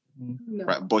standpoint,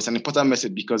 right? But it's an important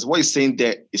message because what he's saying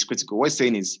there is critical. What he's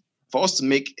saying is for us to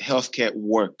make healthcare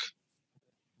work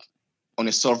on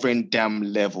a sovereign damn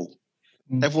level,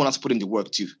 everyone has to put in the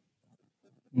work too.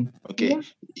 Okay,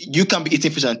 you can be eating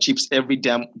fish and chips every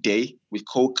damn day with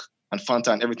Coke and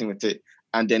Fanta and everything with it,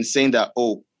 and then saying that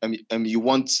you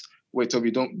want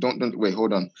Toby, don't wait,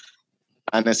 hold on,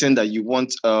 and then saying that you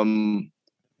want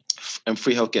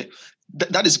free healthcare.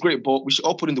 That is great, but we should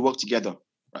all put in the work together,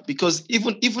 right? Because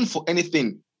even for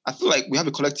anything, I feel like we have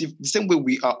a collective, the same way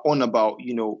we are on about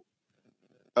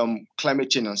climate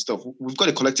change and stuff. We've got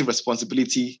a collective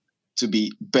responsibility to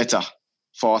be better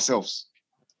for ourselves,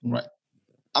 right?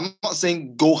 I'm not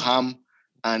saying go ham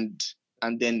and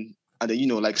then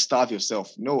like starve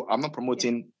yourself. No, I'm not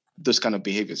promoting those kind of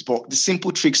behaviors. But the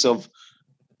simple tricks of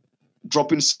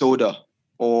dropping soda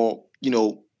or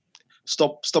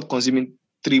stop consuming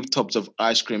 3 tubs of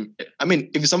ice cream. I mean,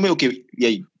 if it's something okay, yeah,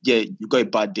 you got a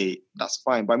bad day, that's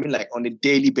fine. But I mean, like on a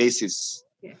daily basis,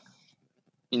 I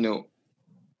mean,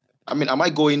 am I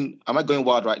going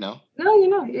wild right now?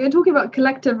 No, you're talking about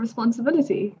collective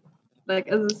responsibility. Like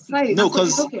as a society, no,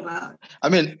 because talking about. I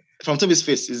mean, from Toby's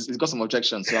face, he's got some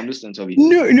objections, so I'm listening to Toby.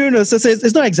 No. So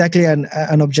it's not exactly an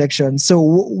objection. So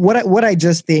what I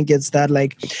just think is that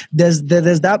like there's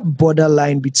that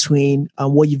borderline between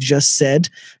what you've just said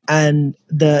and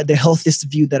the healthiest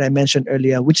view that I mentioned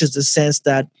earlier, which is the sense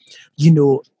that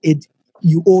you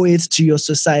owe it to your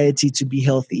society to be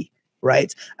healthy.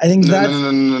 right? I think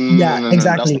No.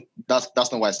 exactly. That's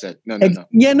not what I said. No.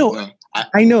 Yeah, no.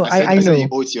 I know. I know. said you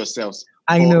owe it to yourselves.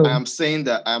 I know. I am saying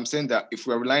that if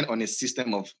we're relying on a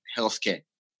system of healthcare,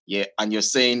 yeah, and you're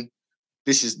saying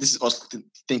this is us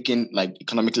thinking like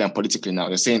economically and politically now.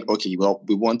 They're saying, okay, well,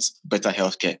 we want better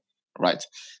healthcare, right?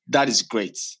 That is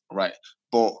great, right?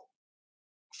 But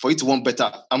for you to want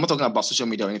better, I'm not talking about social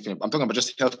media or anything. I'm talking about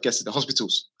just healthcare system,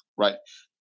 hospitals, right?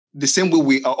 The same way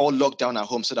we are all locked down at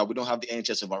home so that we don't have the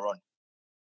NHS overrun,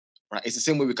 right? It's the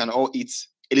same way we can all eat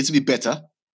a little bit better,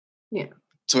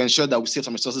 to ensure that we save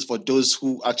some resources for those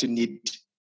who actually need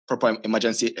proper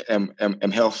emergency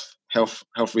health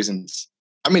reasons.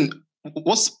 I mean,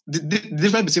 what's the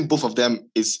difference between both of them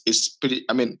is pretty.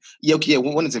 I mean,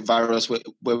 one is a virus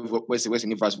where's a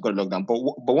new virus we've got to lock down,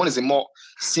 but one is a more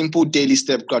simple daily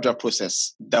step gradual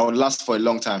process that will last for a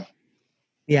long time.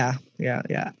 Yeah.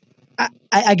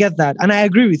 I get that, and I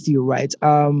agree with you, right?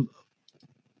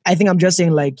 I think I'm just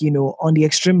saying, like, on the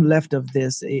extreme left of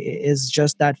this is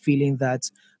just that feeling that,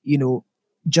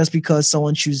 just because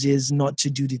someone chooses not to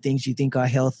do the things you think are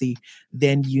healthy,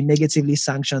 then you negatively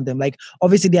sanction them. Like,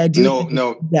 obviously the idea.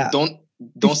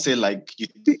 Don't say like you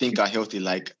think are healthy,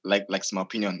 like some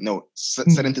opinion. No,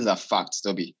 certain things are facts,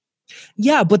 Toby.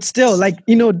 Yeah, but still, like,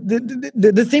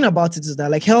 the thing about it is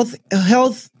that, like,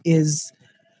 health is,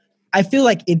 I feel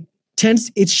like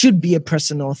it should be a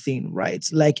personal thing, right?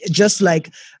 Like, just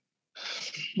like,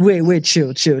 wait, chill.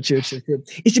 It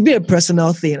should be a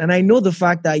personal thing. And I know the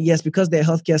fact that, yes, because there are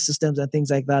healthcare systems and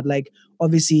things like that, like,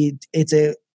 obviously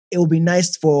it will be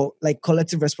nice for, like,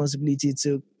 collective responsibility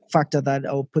to factor that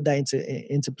or put that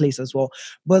into place as well.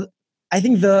 But I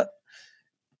think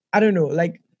I don't know,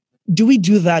 like, do we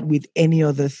do that with any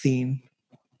other thing,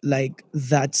 like,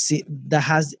 that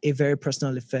has a very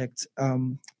personal effect?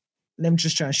 Let me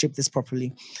just try and shape this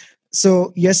properly.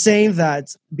 So you're saying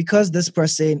that because this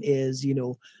person is,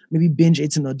 maybe binge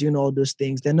eating or doing all those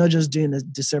things, they're not just doing a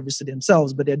disservice to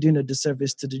themselves, but they're doing a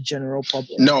disservice to the general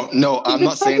public. No, I'm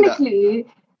not saying that. Technically,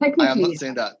 I am not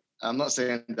saying that. I'm not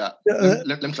saying that.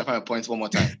 Let me clarify my point one more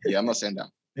time. Yeah, I'm not saying that.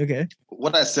 Okay.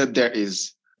 What I said there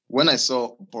is, when I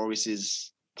saw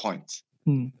Boris's point,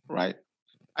 right,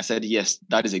 I said, yes,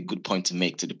 that is a good point to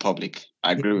make to the public.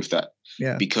 I agree with that.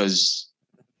 Yeah. Because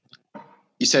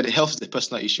you said health is a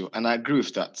personal issue, and I agree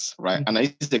with that, right? And I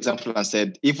used the example and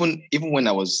said, even when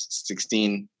I was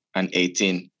 16 and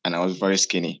 18 and I was very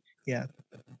skinny,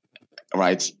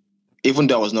 right? Even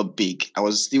though I was not big, I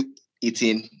was still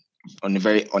eating on a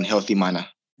very unhealthy manner,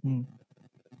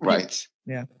 right?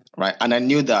 Yeah. Right. And I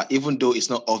knew that even though it's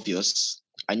not obvious,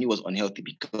 I knew it was unhealthy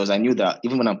because I knew that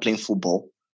even when I'm playing football,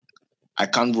 I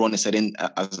can't run a certain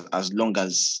as long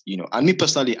as, and me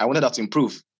personally, I wanted that to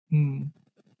improve.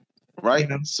 Right.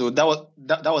 Yeah. So that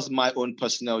was my own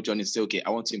personal journey to say, okay, I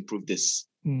want to improve this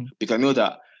because I know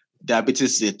that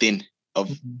diabetes is a thing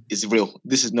is real.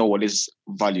 This is not what is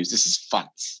values. This is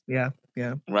facts. Yeah.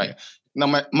 Right.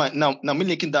 Now, now me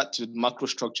linking that to macro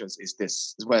structures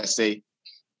is where I say,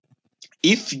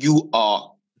 if you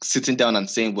are sitting down and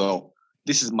saying, well,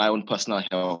 this is my own personal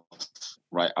health,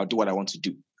 right? I'll do what I want to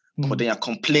do. But then you're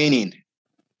complaining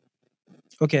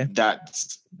that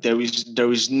there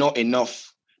is not enough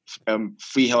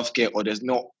free healthcare, or there's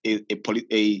not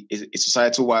a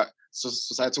societal-wide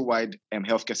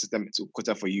healthcare system to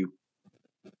cater for you.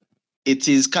 It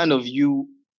is kind of you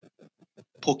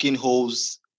poking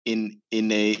holes in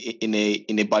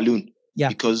a balloon,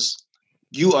 because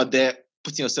you are there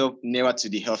putting yourself nearer to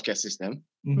the healthcare system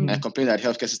and complaining that the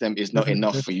healthcare system is not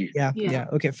enough for you. Yeah.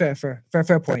 Okay. Fair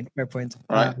point.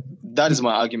 Right. That is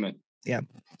my argument. Yeah.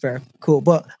 Fair. Cool.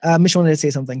 But Mish wanted to say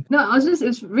something. No,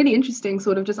 it's really interesting,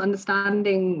 sort of just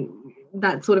understanding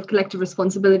that sort of collective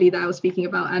responsibility that I was speaking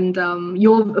about, and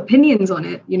your opinions on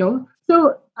it,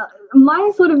 So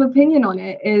my sort of opinion on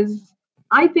it is,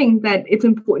 I think that it's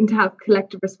important to have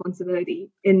collective responsibility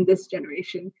in this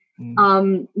generation.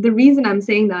 The reason I'm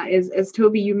saying that is, as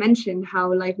Toby, you mentioned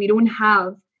how, like, we don't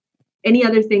have any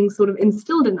other things sort of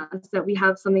instilled in us, that we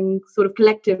have something sort of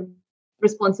collective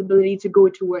responsibility to go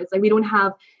towards. Like, we don't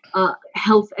have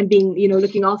health and being,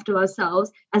 looking after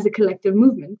ourselves as a collective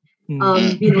movement.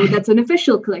 That's an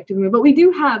official collective movement, but we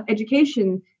do have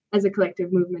education as a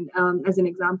collective movement, as an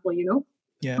example,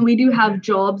 Yeah. And we do have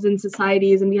jobs in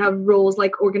societies, and we have roles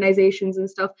like organizations and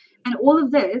stuff. And all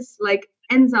of this, like,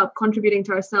 ends up contributing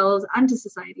to ourselves and to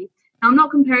society. Now, I'm not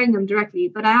comparing them directly,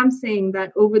 but I am saying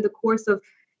that over the course of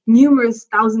numerous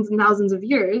thousands and thousands of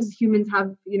years, humans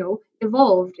have,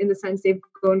 evolved in the sense they've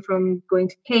grown from going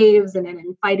to caves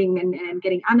and fighting and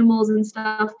getting animals and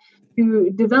stuff,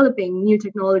 to developing new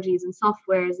technologies and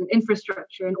softwares and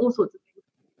infrastructure and all sorts of things.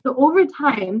 So over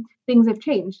time, things have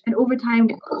changed, and over time,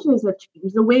 cultures have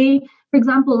changed. The way, for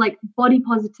example, like body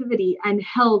positivity and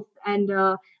health and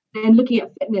looking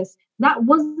at fitness, that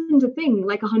wasn't a thing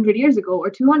like 100 years ago or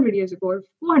 200 years ago or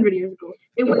 400 years ago.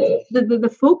 It was the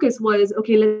focus was,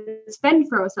 okay, let's fend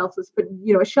for ourselves, let's put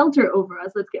a shelter over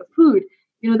us, let's get food.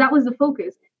 That was the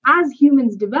focus. As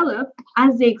humans developed,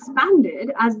 as they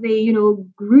expanded, as they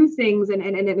grew things and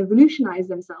evolutionized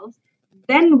themselves,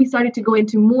 then we started to go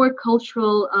into more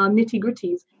cultural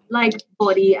nitty-gritties like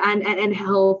body and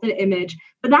health and image.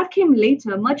 But that came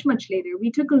later, much later.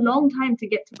 We took a long time to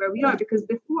get to where we are, because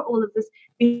before all of this,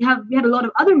 we had a lot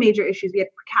of other major issues. We had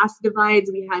caste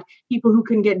divides, we had people who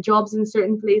couldn't get jobs in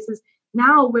certain places.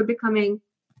 Now we're becoming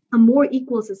a more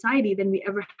equal society than we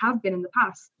ever have been in the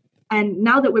past. And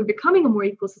now that we're becoming a more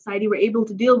equal society, we're able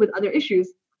to deal with other issues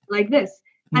like this.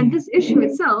 And this issue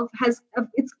itself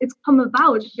it's come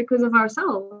about because of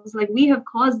ourselves. Like, we have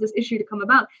caused this issue to come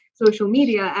about. Social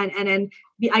media and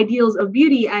the ideals of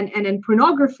beauty and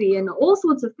pornography and all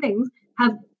sorts of things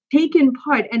have taken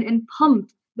part and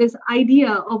pumped this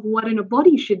idea of what a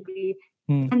body should be.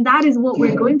 And that is what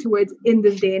we're going towards in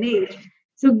this day and age.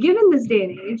 So given this day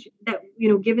and age, that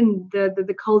given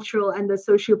the cultural and the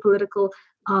socio-political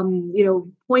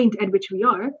point at which we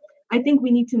are, I think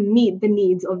we need to meet the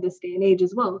needs of this day and age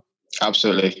as well.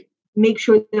 Absolutely. Make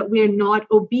sure that we're not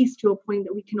obese to a point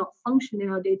that we cannot function in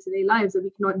our day-to-day lives, that we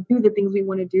cannot do the things we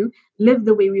want to do, live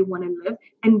the way we want to live,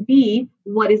 and be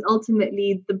what is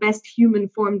ultimately the best human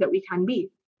form that we can be.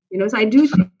 So I do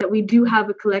think that we do have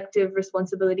a collective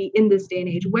responsibility in this day and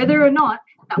age. Whether or not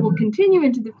that will continue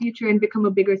into the future and become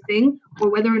a bigger thing, or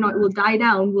whether or not it will die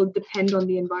down, will depend on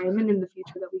the environment in the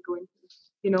future that we go into.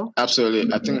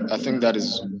 Absolutely. I think that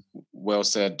is well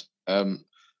said.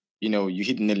 You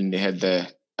hit the nail in the head there,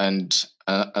 and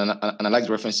I like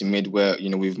the reference you made where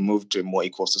we've moved to a more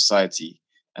equal society,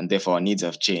 and therefore our needs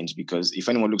have changed. Because if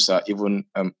anyone looks at even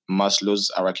Maslow's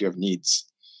hierarchy of needs,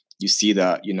 you see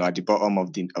that at the bottom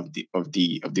of the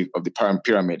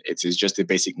pyramid, it is just the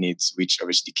basic needs, which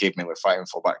obviously the cavemen were fighting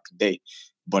for back in the day.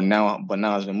 But now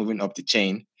as we're moving up the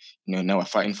chain, now we're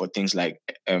fighting for things like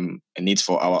a need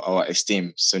for our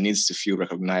esteem, so needs to feel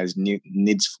recognized,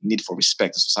 need for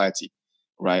respect in society,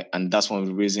 right? And that's one of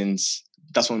the reasons.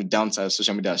 That's one of the downsides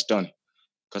social media has done,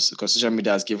 because social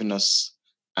media has given us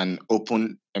an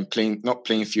open and not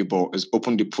playing field, but has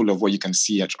opened the pool of what you can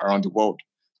see around the world,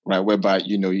 right? Whereby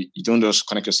you don't just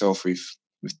connect yourself with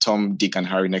Tom, Dick, and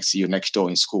Harry next to you, next door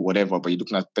in school, whatever, but you're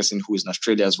looking at a person who is in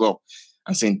Australia as well,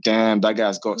 and saying, "Damn, that guy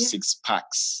has got 6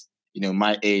 packs."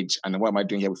 My age, and what am I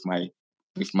doing here with my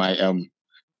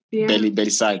belly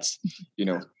sides,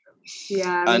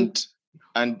 Yeah. And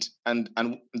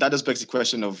that just begs the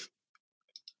question of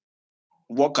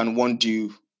what can one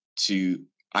do to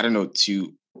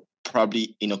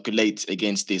probably inoculate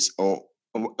against this, or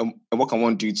what can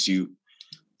one do to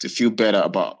feel better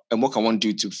about, and what can one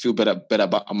do to feel better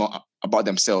about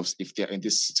themselves if they're in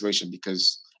this situation?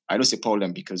 Because I don't say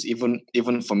problem, because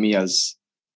even for me, as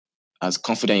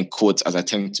confident in quotes as I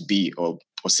tend to be, or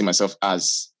see myself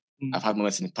as, I've had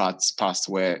moments in the past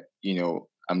where,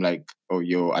 I'm like,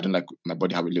 oh, I don't like my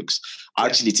body, how it looks. Yeah.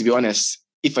 Actually, to be honest,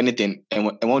 if anything, and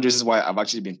one of the reasons why I've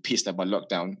actually been pissed about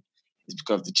lockdown is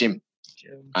because of the gym.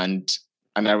 And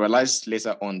I realized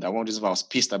later on that one of the reasons why I was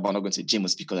pissed about not going to the gym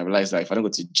was because I realized that if I don't go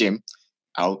to the gym,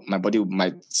 my body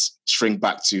might shrink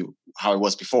back to how it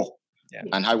was before. Yeah.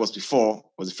 And how it was before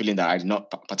was a feeling that I did not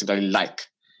particularly like.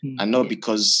 And not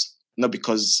because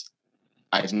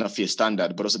I did not feel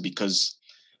standard, but also because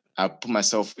I put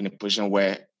myself in a position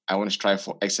where I want to strive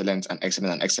for excellence. And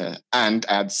I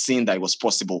had seen that it was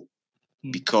possible,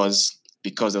 because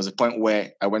there was a point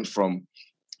where I went from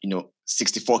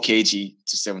 64 kg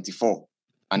to 74,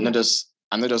 and not just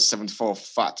 74 of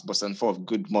fat, but 74 of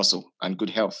good muscle and good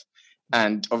health.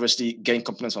 And obviously getting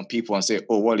compliments from people and say,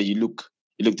 "Oh, Wally, you look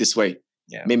this way,"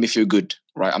 made me feel good,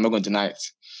 right? I'm not going to deny it.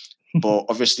 But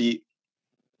obviously,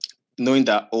 knowing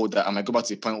that I might go back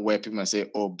to the point where people might say,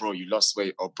 "Oh, bro, you lost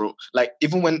weight," or "Bro," like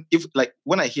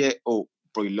when I hear, "Oh,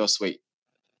 bro, you lost weight,"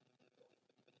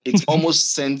 it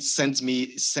almost sends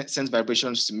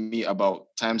vibrations to me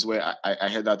about times where I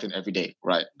hear that thing every day,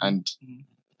 right? And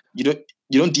you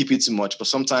don't deep it too much, but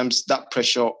sometimes that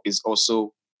pressure is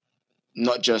also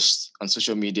not just on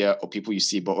social media or people you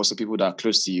see, but also people that are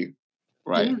close to you,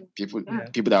 right? People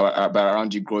that are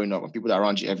around you growing up, and people that are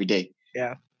around you every day.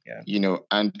 Yeah.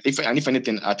 And if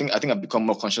anything, I think I've become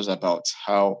more conscious about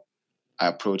how I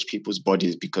approach people's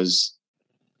bodies, because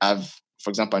for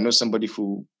example, I know somebody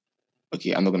who,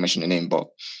 okay, I'm not gonna mention the name, but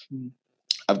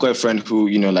I've got a friend who,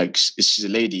 she's a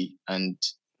lady, and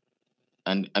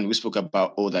and we spoke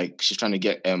about like she's trying to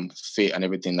get fit and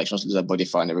everything, like she wants to lose her body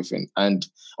fat and everything. And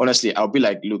honestly, I'll be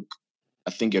like, look,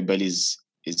 I think your belly is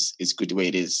good the way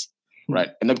it is, right?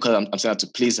 And not because I'm saying that to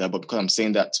please her, but because I'm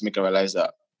saying that to make her realize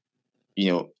that,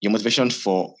 you know, your motivation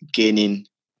for gaining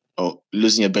or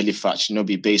losing your belly fat should not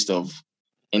be based off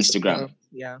Instagram.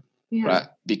 Yeah. Right?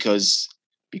 Because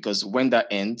when that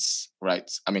ends, right?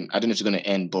 I mean, I don't know if it's going to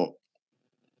end, but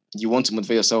you want to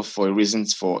motivate yourself for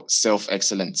reasons for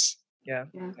self-excellence. Yeah.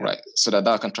 Right. So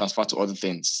that can transfer to other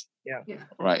things. Yeah.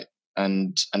 Right.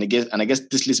 And I guess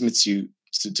this leads me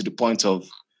to the point of,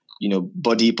 you know,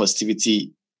 body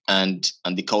positivity and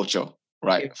the culture,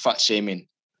 right? Yeah. Fat shaming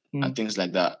and things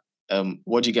like that.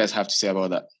 What do you guys have to say about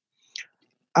that?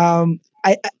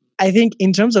 I think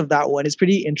in terms of that one, it's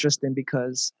pretty interesting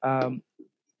because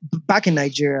back in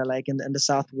Nigeria, like in the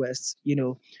Southwest, you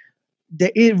know,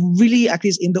 it really, at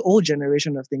least in the old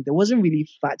generation of things, there wasn't really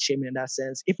fat shaming in that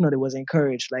sense. If not, it was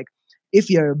encouraged. Like, if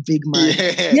you're a big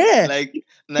man, like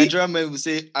Nigerian men will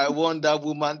say, "I want that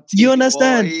woman." You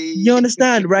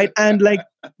understand, right? And like,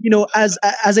 you know, as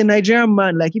a Nigerian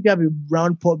man, like if you have a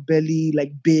round pot belly,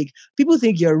 like big, people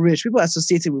think you're rich. People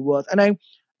associate it with wealth. And I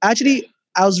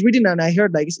was reading and I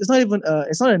heard like it's not even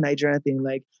it's not a Nigerian thing.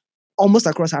 Like almost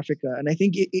across Africa, and I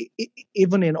think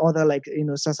even in other like, you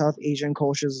know, South Asian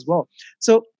cultures as well.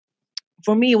 So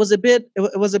for me, it was a bit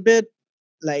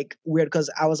like weird because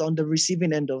I was on the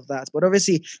receiving end of that. But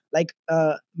obviously, like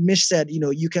Mish said, you know,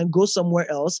 you can go somewhere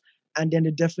else, and then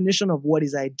the definition of what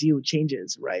is ideal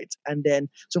changes, right? And then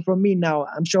so for me now,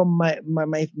 I'm sure my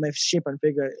shape and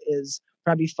figure is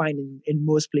probably fine in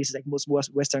most places, like most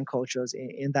Western cultures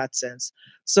in that sense.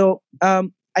 So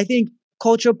I think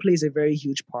culture plays a very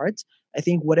huge part. I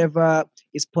think whatever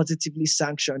is positively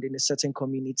sanctioned in a certain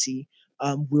community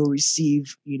will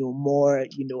receive, you know, more,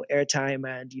 you know, airtime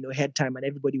and, you know, head time, and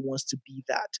everybody wants to be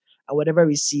that. And whatever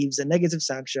receives a negative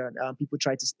sanction, people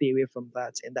try to stay away from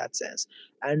that in that sense.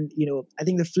 And, you know, I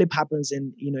think the flip happens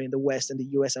in, you know, in the West and the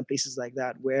US and places like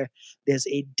that, where there's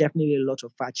definitely a lot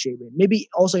of fat shaming. Maybe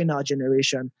also in our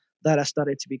generation that has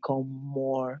started to become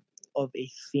more of a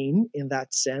thing in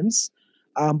that sense.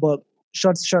 But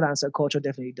short answer, culture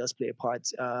definitely does play a part.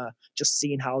 Just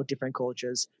seeing how different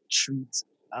cultures treat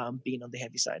being on the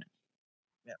heavy side.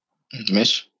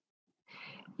 Mish?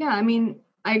 Yeah, I mean,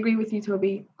 I agree with you,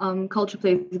 Toby. Culture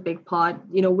plays a big part.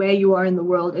 You know, where you are in the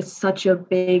world is such a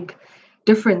big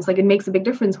difference. Like, it makes a big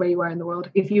difference where you are in the world.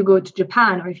 If you go to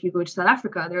Japan or if you go to South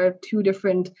Africa, there are two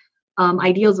different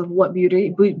ideals of what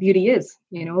beauty is.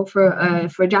 You know,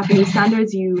 for Japanese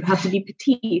standards, you have to be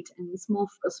petite and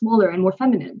smaller and more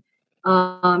feminine.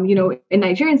 You know, in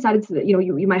Nigerian standards, you know,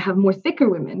 you might have more thicker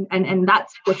women, and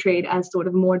that's portrayed as sort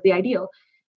of more the ideal.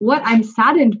 What I'm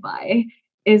saddened by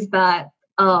is that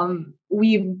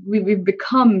we've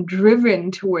become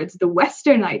driven towards the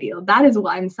Western ideal. That is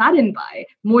what I'm saddened by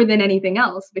more than anything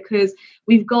else, because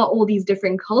we've got all these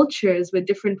different cultures with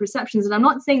different perceptions. And I'm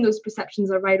not saying those perceptions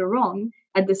are right or wrong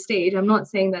at this stage. I'm not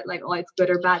saying that like, oh, it's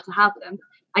good or bad to have them.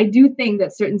 I do think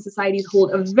that certain societies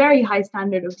hold a very high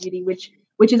standard of beauty, which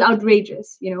is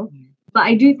outrageous, you know. But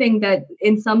I do think that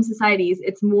in some societies,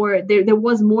 it's more there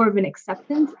was more of an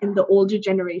acceptance in the older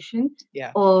generation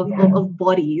of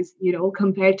bodies, you know,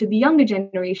 compared to the younger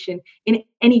generation in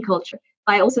any culture.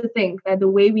 But I also think that the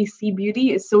way we see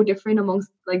beauty is so different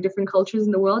amongst like different cultures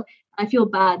in the world. I feel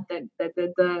bad that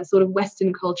the sort of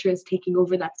Western culture is taking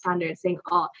over that standard, saying,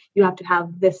 oh, you have to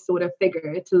have this sort of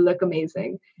figure to look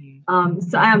amazing.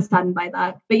 So I am saddened by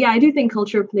that. But yeah, I do think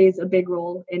culture plays a big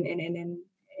role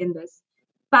in this.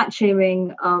 Fat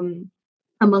shaming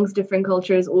amongst different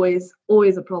cultures always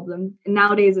a problem. And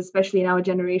nowadays, especially in our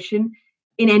generation,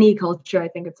 in any culture, I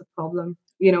think it's a problem.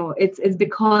 You know, it's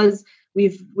because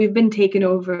we've been taken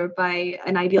over by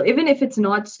an ideal, even if it's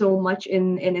not so much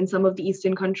in some of the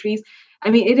Eastern countries. I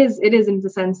mean, it is in the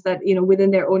sense that, you know,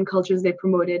 within their own cultures they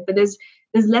promote it, but there's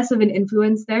less of an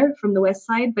influence there from the West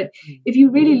side. But if you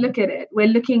really look at it, we're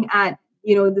looking at,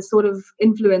 you know, the sort of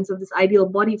influence of this ideal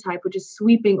body type, which is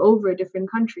sweeping over different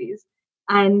countries.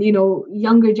 And, you know,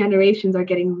 younger generations are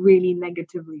getting really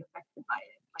negatively affected by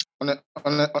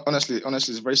it. Honestly,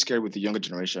 it's very scary with the younger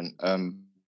generation.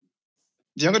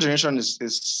 The younger generation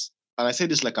is, and I say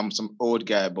this like I'm some old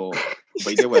guy, but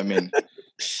you get what I mean.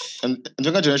 And the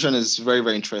younger generation is very,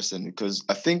 very interesting because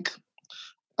I think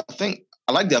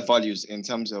I like their values in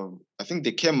terms of, I think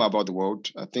they care more about the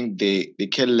world. I think they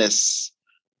care less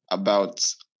about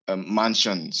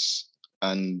mansions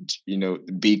and, you know,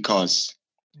 big cars.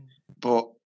 But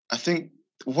I think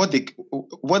what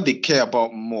they care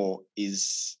about more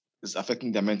is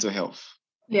affecting their mental health.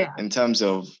 Yeah. In terms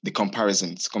of the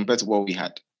comparisons compared to what we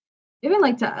had. even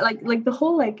like to like the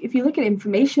whole, like, if you look at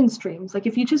information streams, like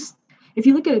if you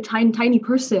look at a tiny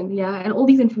person, yeah, and all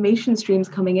these information streams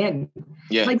coming in,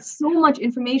 Yeah. like so much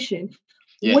information.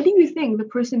 Yeah. What do you think the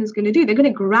person is going to do? They're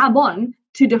going to grab on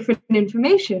to different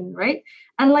information, right?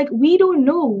 And like, we don't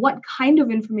know what kind of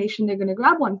information they're going to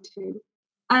grab onto.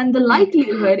 And the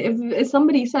likelihood, if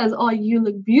somebody says, oh, you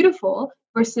look beautiful,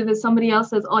 versus if somebody else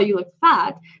says, oh, you look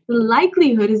fat, the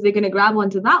likelihood is they're going to grab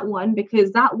onto that one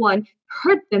because that one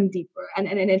hurt them deeper and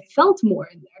it felt more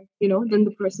in there, you know, than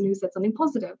the person who said something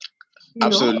positive.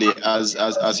 Absolutely.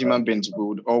 As human beings, we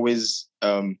would always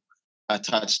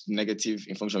attach negative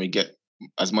information we get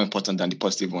as more important than the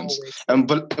positive ones.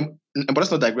 But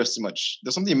let's not digress too much.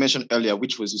 There's something you mentioned earlier,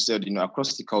 which was, you said, you know,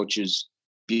 across the cultures,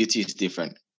 beauty is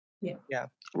different. Yeah.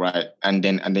 Right. And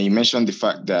then you mentioned the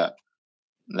fact that,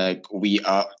 like, we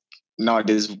are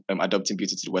nowadays adopting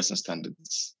beauty to the Western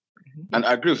standards. And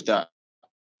I agree with that.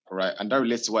 Right. And that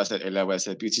relates to what I said earlier, where I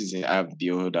said beauty is in the eye of the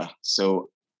beholder. So,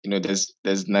 you know, there's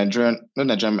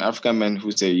African men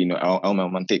who say, you know, I want my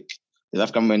woman thick. There's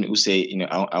African men who say, you know,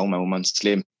 I want my woman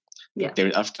slim. Yeah. There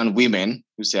are African women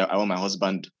who say, I want my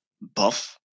husband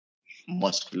buff,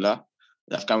 muscular.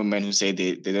 There's African women who say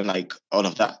they don't like all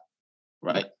of that.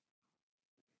 Right.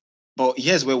 But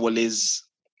here's where Wale's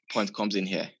point comes in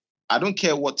here. I don't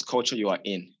care what culture you are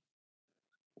in.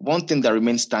 One thing that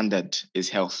remains standard is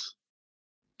health.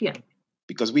 Yeah.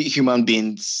 Because we human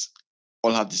beings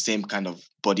all have the same kind of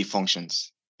body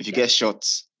functions. If you get shot,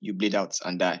 you bleed out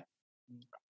and die.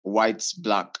 White,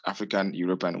 black, African,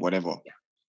 European, whatever. Yeah.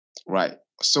 Right.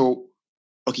 So,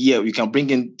 okay, yeah, we can bring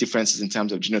in differences in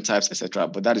terms of genotypes, etc.,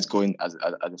 but that is going at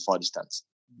a far distance.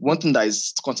 One thing that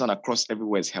is constant across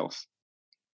everywhere is health.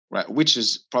 Right, which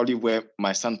is probably where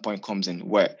my standpoint comes in,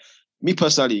 where me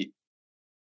personally,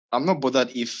 I'm not bothered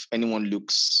if anyone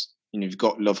looks, you know, you've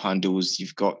got love handles,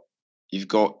 you've got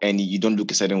any, you don't look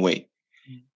a certain way.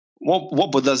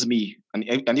 What bothers me, and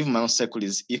even my own circle,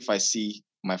 is if I see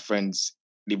my friends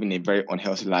living a very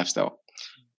unhealthy lifestyle.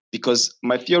 Because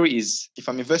my theory is, if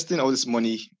I'm investing all this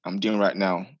money I'm doing right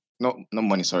now,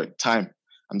 time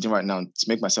I'm doing right now to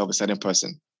make myself a certain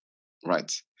person,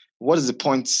 right? What is the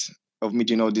point of me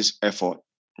doing all this effort,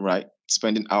 right?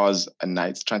 Spending hours a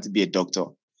night trying to be a doctor.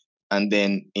 And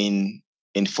then in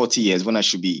 40 years, when I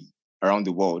should be around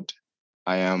the world,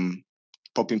 I am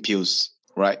popping pills,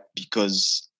 right?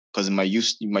 Because in my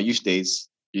youth days,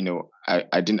 you know,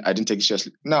 I didn't take it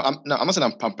seriously. I'm not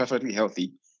saying I'm perfectly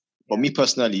healthy, but me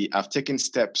personally, I've taken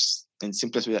steps in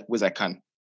simplest ways I can,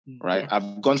 right? Yeah.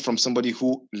 I've gone from somebody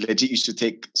who legit used to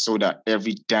take soda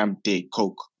every damn day,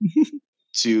 Coke,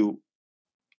 to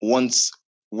once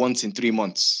in 3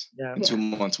 months, in 2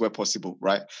 months, where possible,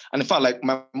 right? And in fact, like,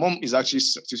 my mom is actually,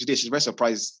 today, she's very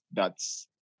surprised that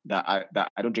I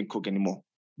don't drink Coke anymore,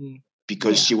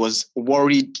 because she was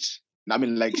worried. I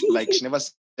mean, like she never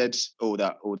said,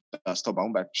 stop, I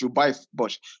won't buy. She'll buy,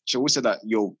 but she always said that,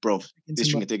 yo, bro, this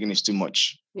drink you're taking is too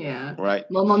much. Yeah. Right.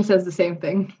 My mom says the same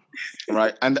thing.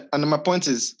 Right. And my point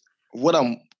is, what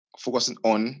I'm focusing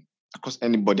on across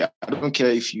anybody, I don't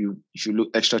care if you look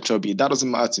extra chubby. That doesn't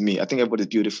matter to me. I think everybody's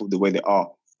beautiful the way they are,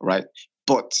 right?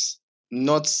 But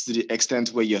not to the extent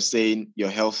where you're saying your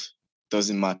health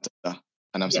doesn't matter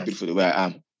and I'm so beautiful the way I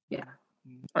am. Yeah.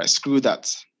 All right, screw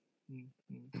that.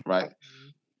 Right.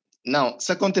 Now,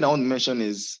 second thing I want to mention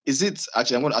is it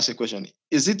actually, I'm going to ask you a question.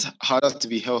 Is it harder to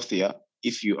be healthier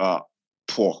if you are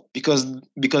poor? Because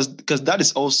that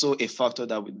is also a factor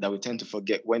that we tend to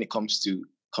forget when it comes to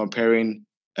comparing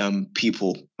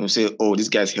people. And we say, oh, this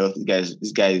guy's healthy,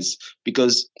 this guy is,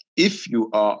 because if you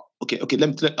are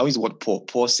I'll use the word poor.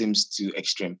 Poor seems too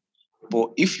extreme. But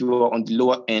if you are on the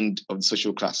lower end of the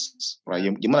social class, right,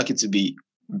 you're more likely to be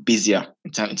busier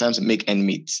in terms of make ends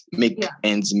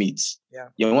meet. Yeah.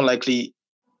 You're more likely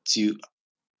to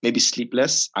maybe sleep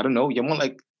less. I don't know. You're more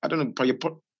like, probably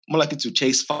more likely to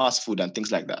chase fast food and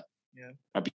things like that. Yeah.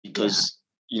 Right? Because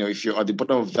you know, if you're at the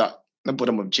bottom of that, not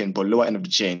bottom of the chain, but lower end of the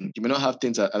chain, you may not have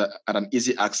things at an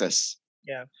easy access.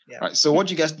 Yeah. Yeah. Right. So what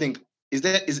do you guys think? Is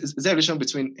there a relation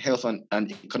between health and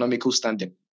economical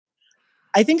standing?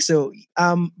 I think so.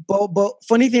 But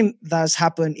funny thing that's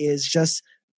happened is just,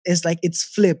 it's like it's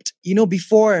flipped. You know,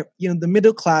 before, you know, the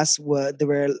middle class were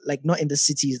like not in the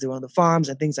cities, they were on the farms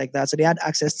and things like that. So they had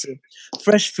access to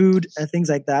fresh food and things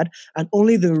like that. And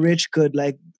only the rich could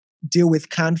like deal with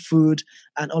canned food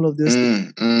and all of those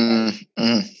things.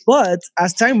 But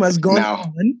as time has gone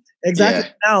on,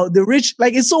 now the rich,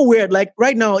 like, it's so weird. Like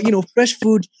right now, you know,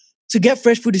 to get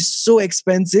fresh food is so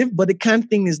expensive, but the canned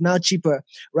thing is now cheaper,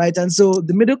 right? And so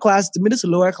the middle to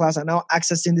lower class are now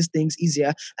accessing these things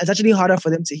easier. It's actually harder for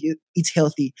them to eat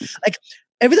healthy. Like,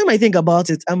 every time I think about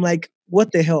it, I'm like,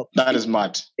 what the hell? That is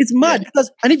mad. It's mad because,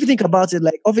 and if you think about it,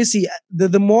 like obviously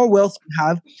the more wealth you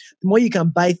have, the more you can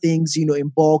buy things, in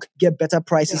bulk, get better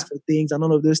prices for things and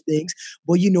all of those things.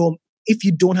 But if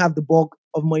you don't have the bulk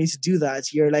of money to do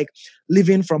that, you're like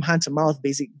living from hand to mouth,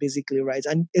 basically, right?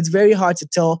 And it's very hard to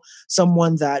tell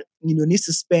someone that needs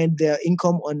to spend their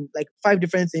income on like 5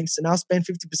 different things to now spend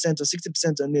 50% or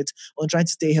 60% on it on trying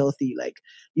to stay healthy. Like,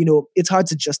 it's hard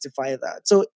to justify that.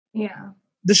 So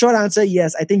the short answer,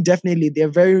 yes, I think definitely they're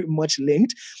very much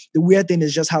linked. The weird thing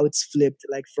is just how it's flipped,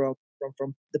 like from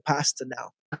the past to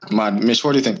now. Mad. Mish,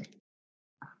 what do you think?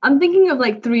 I'm thinking of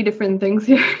like 3 different things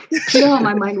here. You know how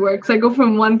my mind works. I go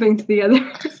from one thing to the other.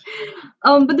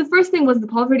 But the first thing was the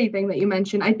poverty thing that you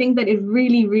mentioned. I think that it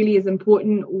really, really is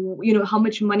important, how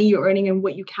much money you're earning and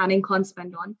what you can and can't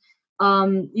spend on.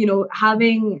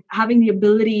 Having the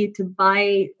ability to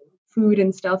buy food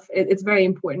and stuff, it's very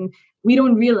important. We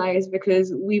don't realize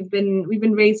because we've been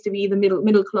raised to be the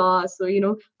middle class or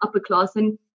upper class,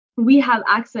 and we have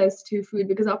access to food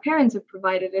because our parents have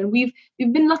provided, and we've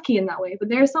been lucky in that way. But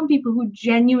there are some people who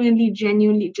genuinely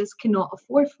just cannot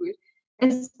afford food,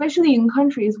 especially in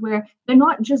countries where they're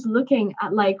not just looking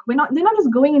at they're not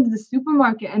just going into the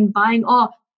supermarket and buying oh,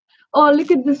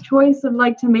 look at this choice of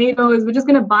like tomatoes, we're just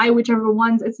going to buy whichever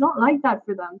ones. It's not like that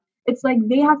for them. It's like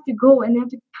they have to go and they have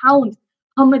to count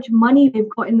how much money they've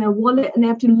got in their wallet, and they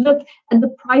have to look at the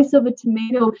price of a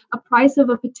tomato, a price of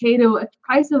a potato, a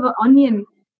price of an onion.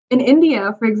 In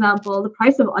India, for example, the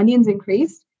price of onions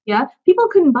increased. Yeah, people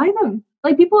couldn't buy them.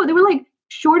 Like there were like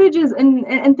shortages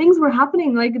and things were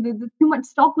happening. Like the too much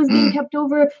stock was being kept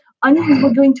over. Onions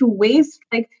were going to waste.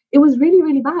 Like it was really,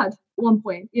 really bad at one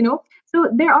point, So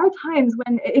there are times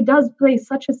when it does play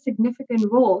such a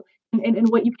significant role in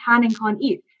what you can and can't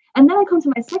eat. And then I come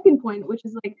to my second point, which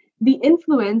is like the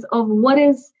influence of what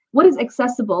is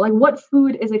accessible, like what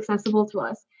food is accessible to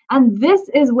us. And this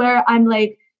is where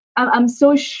I'm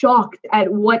so shocked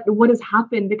at what has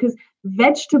happened, because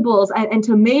vegetables and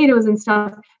tomatoes and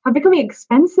stuff are becoming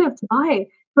expensive to buy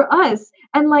for us.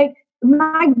 And like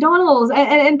McDonald's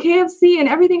and KFC and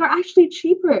everything are actually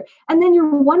cheaper. And then you're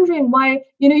wondering why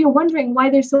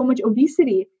there's so much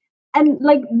obesity. And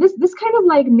like this kind of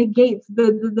like negates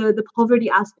the poverty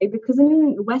aspect, because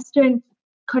in Western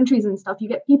countries and stuff, you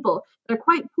get people that are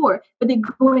quite poor, but they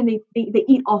go and they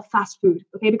eat all fast food,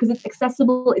 okay, because it's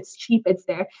accessible, it's cheap, it's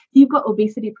there. You've got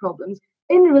obesity problems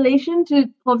in relation to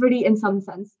poverty in some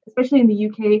sense, especially in the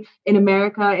UK, in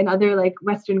America, in other like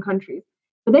Western countries.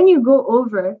 But then you go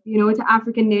over, to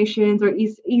African nations or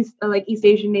East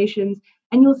Asian nations,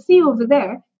 and you'll see over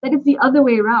there that it's the other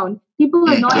way around. People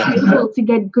are not able to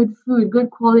get good food, good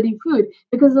quality food,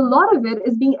 because a lot of it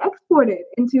is being exported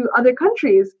into other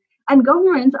countries. And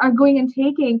governments are going and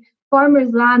taking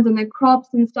farmers' lands and their crops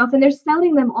and stuff, and they're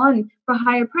selling them on for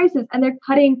higher prices, and they're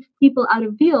cutting people out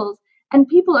of deals. And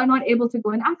people are not able to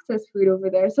go and access food over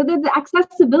there. So the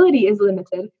accessibility is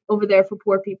limited over there for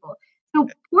poor people. So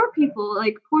poor people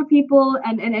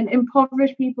and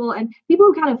impoverished people and people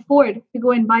who can't afford to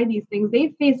go and buy these things,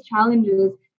 they face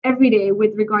challenges every day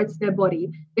with regards to their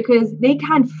body, because they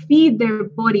can't feed their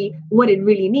body what it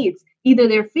really needs. Either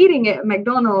they're feeding it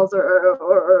McDonald's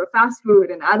or fast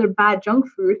food and other bad junk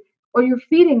food, or you're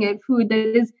feeding it food that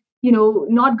is,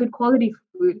 not good quality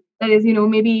food, that is,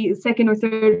 maybe second or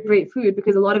third rate food,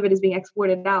 because a lot of it is being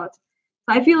exported out.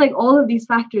 So I feel like all of these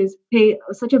factors play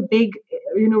such a big,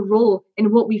 role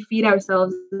in what we feed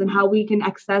ourselves and how we can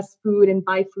access food and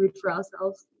buy food for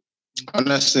ourselves.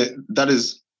 Honestly, that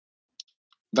is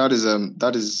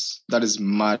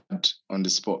mad on the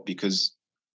spot, because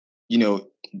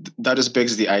that just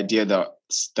begs the idea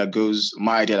that goes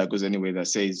anyway, that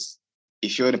says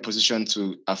if you're in a position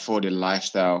to afford a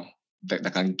lifestyle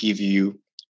that can give you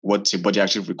what your body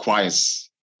actually requires,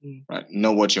 right?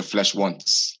 Not what your flesh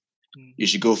wants. You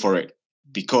should go for it,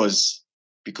 because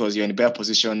you're in a better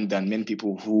position than many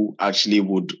people who actually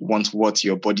would want what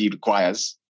your body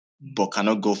requires, but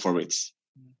cannot go for it,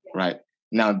 right?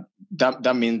 Now,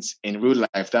 that means in real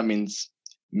life, that means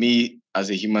me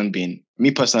as a human being, me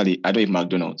personally, I don't eat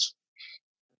McDonald's.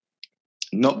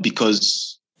 Not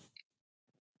because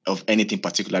of anything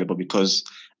particular, but because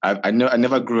I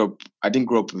didn't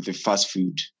grow up with the fast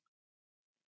food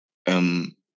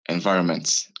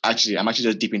environment. Actually, I'm actually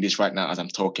just deep in this right now as I'm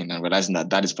talking and realizing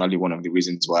that is probably one of the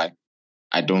reasons why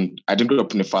I didn't grow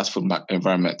up in a fast food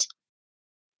environment.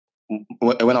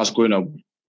 When I was growing up,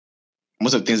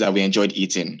 most of the things that we enjoyed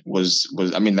eating was we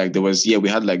had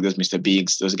like those Mr.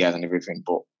 Bigs, those guys and everything,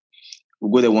 but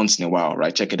we'll go there once in a while,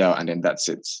 right? Check it out, and then that's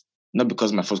it. Not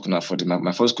because my folks couldn't afford it.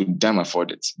 My folks could damn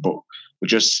afford it, but we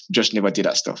just never did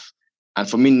that stuff. And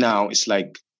for me now, it's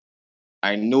like,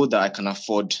 I know that I can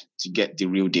afford to get the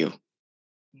real deal,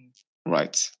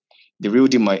 right? The real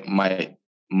deal might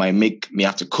make me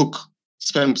have to cook,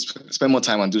 spend more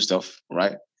time and do stuff,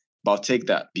 right? But I'll take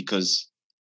that because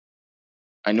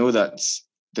I know that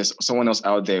there's someone else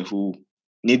out there who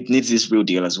needs this real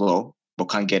deal as well, but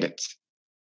can't get it,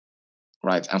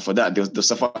 right? And for that, they'll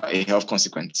suffer a health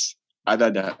consequence.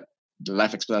 Either the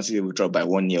life expectancy will drop by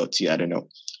 1 year or 2, I don't know.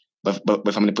 But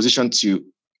if I'm in a position to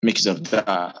make use of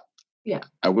that,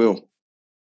 I will.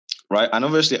 Right. And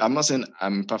obviously, I'm not saying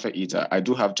I'm a perfect eater. I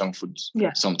do have junk food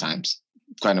sometimes,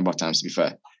 quite a number of times, to be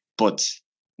fair. But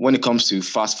when it comes to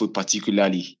fast food,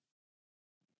 particularly,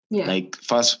 like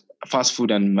fast food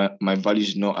and my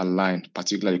values not aligned,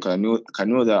 particularly because I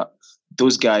know that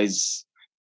those guys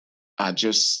are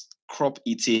just crop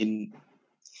eating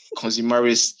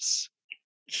consumerists,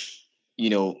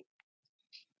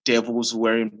 devils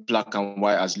wearing black and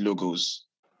white as logos,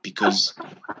 because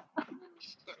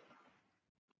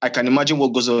I can imagine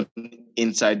what goes on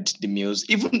inside the meals.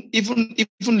 Even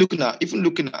looking at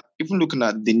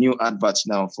the new adverts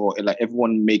now for like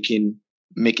everyone making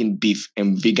beef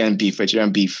and vegan beef,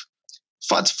 vegetarian beef.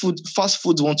 Fast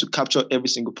foods want to capture every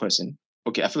single person.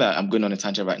 Okay, I feel like I'm going on a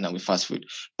tangent right now with fast food,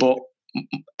 but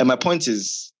my point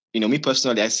is, me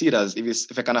personally, I see it as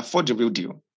if I can afford the real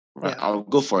deal, right, I'll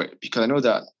go for it, because I know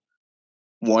that,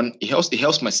 one, it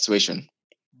helps my situation.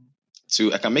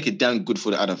 Two, I can make a damn good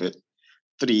food out of it.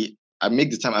 3, I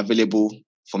make the time available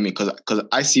for me, because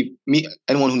I see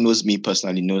anyone who knows me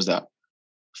personally knows that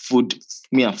food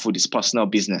is personal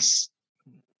business,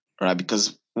 right?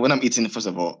 Because when I'm eating, first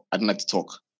of all, I don't like to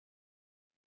talk.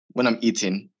 When I'm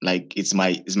eating, like, it's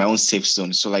my own safe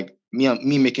zone. So like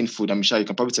me making food, I'm sure you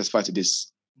can probably testify to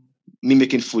this. Me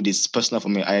making food is personal for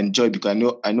me. I enjoy it because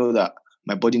I know that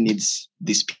my body needs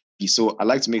this piece. So I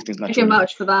like to make things naturally. I can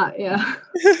vouch for that, yeah.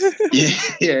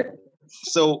 yeah.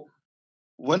 So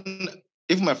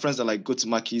if my friends are like, go to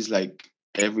Mackey's like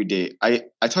every day, I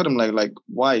tell them like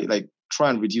why, like, try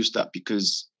and reduce that,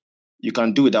 because you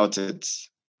can do without it.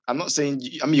 I'm not saying,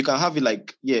 you can have it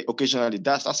like, occasionally,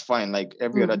 that's fine, like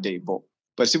every other day, but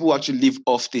people actually live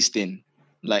off this thing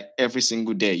like every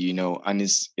single day, and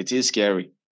it is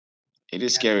scary. It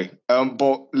is scary.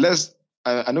 But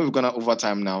I know we've gone over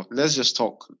time now.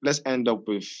 Let's end up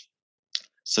with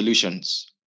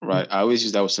solutions, right? I always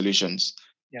use that with solutions.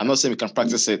 I'm not saying we can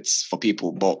practice it for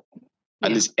people, but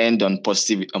at least end on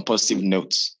positive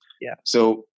notes. Yeah.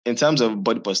 So in terms of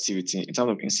body positivity, in terms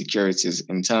of insecurities,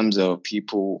 in terms of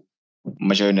people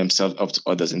measuring themselves up to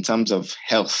others, in terms of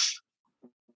health,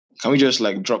 can we just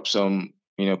like drop some,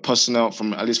 personal,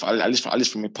 from at least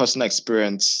from a personal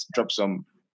experience, drop some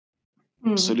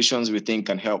solutions we think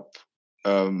can help?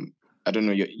 I don't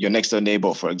know, your next door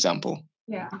neighbor, for example.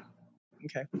 Yeah.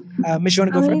 Okay. Mish, you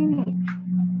want to go first?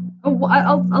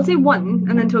 I'll say one,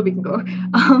 and then Toby can go.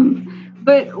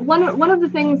 But one of the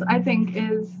things I think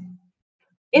is,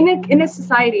 in a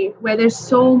society where there's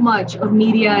so much of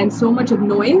media and so much of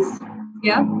noise,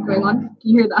 going on. Can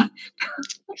you hear that?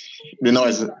 The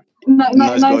noise.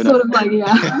 Nice sort of like,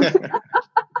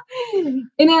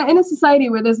 in a society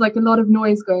where there's like a lot of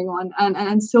noise going on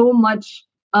and so much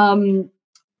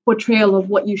portrayal of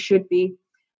what you should be,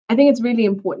 I think it's really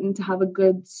important to have a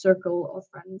good circle of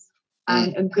friends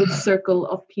and a good circle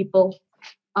of people.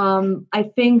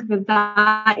 I think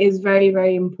that is very,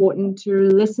 very important, to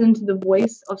listen to the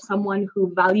voice of someone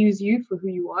who values you for who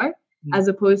you are, as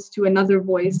opposed to another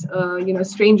voice,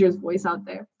 stranger's voice out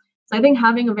there. So I think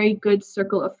having a very good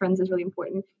circle of friends is really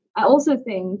important. I also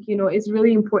think, it's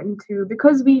really important to,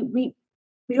 because we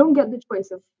don't get the choice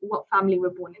of what family we're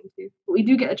born into, but we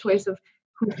do get a choice of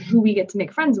who we get to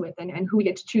make friends with and who we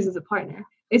get to choose as a partner.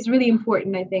 It's really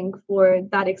important, I think, for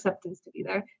that acceptance to be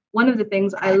there. One of the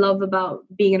things I love about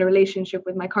being in a relationship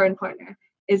with my current partner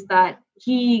is that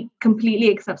he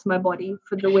completely accepts my body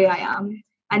for the way I am.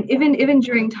 And even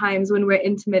during times when we're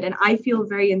intimate and I feel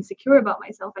very insecure about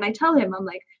myself, and I tell him, I'm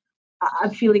like,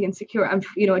 I'm feeling insecure.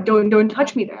 Don't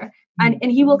touch me there. And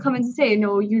he will come and say,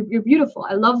 no, you're beautiful.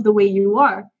 I love the way you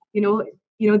are.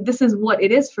 This is what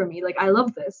it is for me. Like, I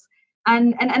love this.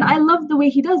 And I love the way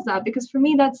he does that, because for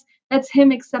me, that's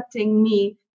him accepting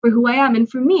me for who I am. And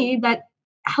for me, that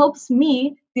helps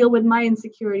me deal with my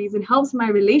insecurities and helps my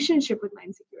relationship with my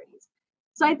insecurities.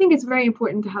 So I think it's very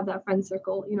important to have that friend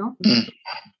circle,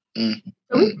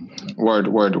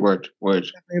 Word.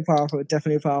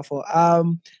 Definitely powerful.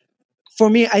 For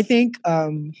me, I think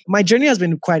my journey has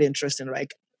been quite interesting.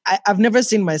 Right, I've never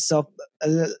seen myself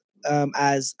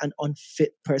as an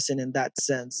unfit person in that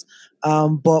sense.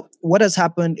 But what has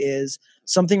happened is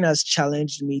something that's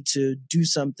challenged me to do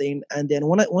something, and then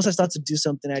once I start to do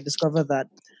something, I discover that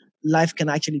life can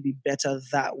actually be better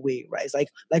that way, right? It's like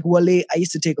Wale, I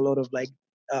used to take a lot of like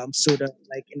soda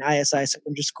like in ISI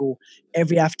secondary school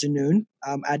every afternoon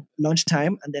at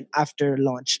lunchtime and then after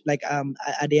lunch, like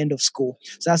at the end of school.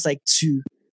 So that's like two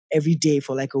every day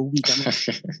for like a week.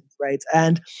 Right.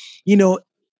 And you know,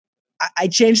 I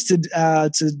changed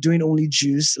to doing only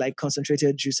juice, like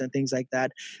concentrated juice and things like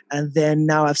that. And then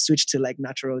now I've switched to like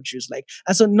natural juice. Like,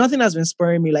 and so nothing has been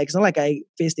spurring me. Like, it's not like I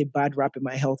faced a bad rap in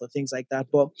my health or things like that.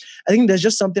 But I think there's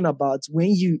just something about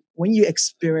when you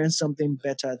experience something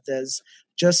better, there's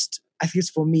just, at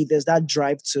least for me, there's that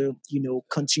drive to, you know,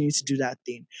 continue to do that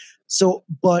thing. So,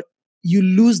 but you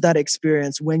lose that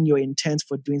experience when your intent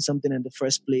for doing something in the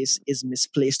first place is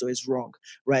misplaced or is wrong,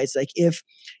 right? It's like if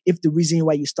the reason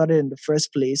why you started in the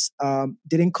first place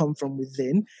didn't come from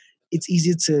within, it's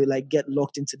easy to like get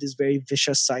locked into this very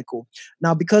vicious cycle.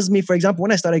 Now, because me, for example,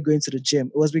 when I started going to the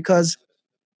gym, it was because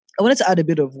I wanted to add a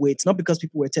bit of weight, not because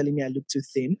people were telling me I looked too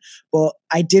thin, but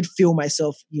I did feel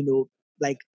myself, you know,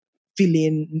 like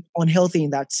feeling unhealthy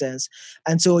in that sense.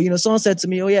 And so, you know, someone said to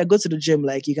me, oh yeah, go to the gym.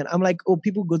 Like you can, I'm like, oh,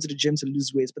 people go to the gym to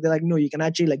lose weight, but they're like, no, you can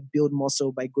actually like build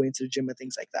muscle by going to the gym and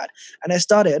things like that. And I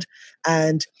started,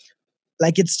 and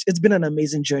like it's been an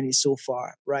amazing journey so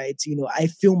far, right? You know, I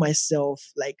feel myself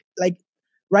like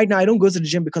right now I don't go to the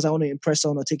gym because I want to impress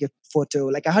someone or take a photo.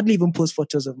 Like I hardly even post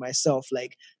photos of myself,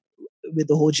 like with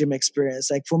the whole gym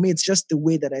experience. Like for me, it's just the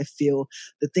way that I feel,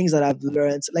 the things that I've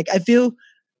learned. Like I feel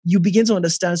you begin to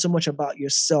understand so much about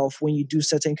yourself when you do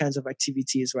certain kinds of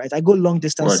activities, right? I go long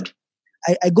distance. Word.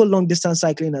 I go long distance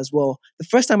cycling as well. The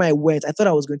first time I went, I thought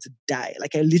I was going to die.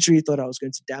 Like I literally thought I was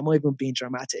going to die. I'm not even being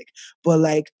dramatic. But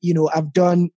like, you know, I've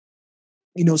done,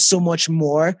 you know, so much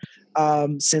more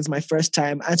since my first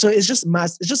time. And so it's just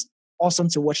it's just awesome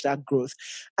to watch that growth.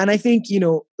 And I think, you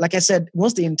know, like I said,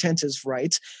 once the intent is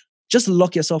right, just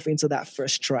lock yourself into that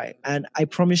first try. And I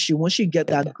promise you, once you get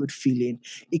that good feeling,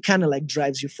 it kind of like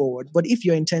drives you forward. But if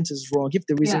your intent is wrong, if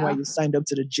the reason why you signed up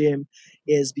to the gym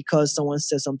is because someone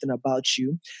said something about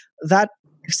you, that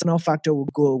external factor will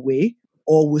go away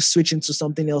or will switch into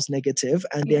something else negative,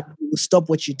 and then you will stop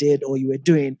what you did or you were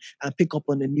doing and pick up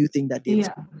on a new thing that they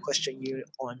question you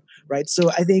on, right?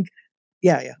 So I think,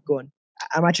 go on.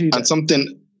 I'm actually and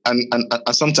something, and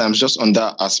sometimes just on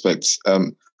that aspect,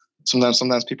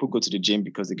 sometimes people go to the gym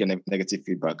because they get negative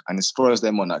feedback and it spurs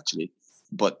them on actually.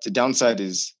 But the downside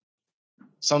is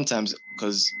sometimes,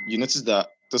 because you notice that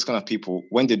those kind of people,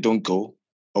 when they don't go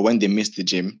or when they miss the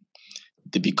gym,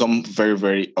 they become very,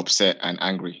 very upset and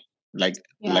angry. Like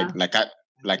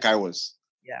I was,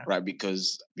 right?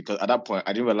 Because at that point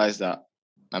I didn't realize that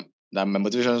my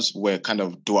motivations were kind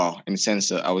of dual in the sense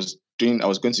that I was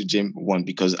going to gym, one,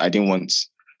 because I didn't want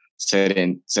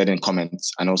certain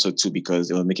comments, and also two, because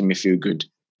it was making me feel good.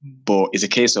 But it's a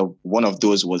case of one of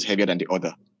those was heavier than the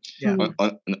other.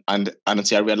 And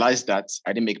until I realized that,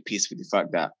 I didn't make peace with the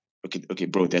fact that okay,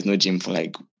 bro, there's no gym for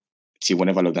like till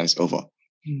whenever lockdown is over.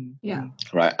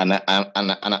 Right. And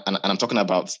I'm talking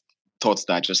about thoughts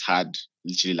that I just had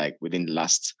literally like within the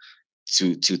last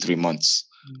 2-3 months.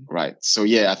 Right. So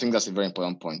I think that's a very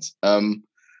important point.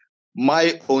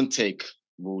 My own take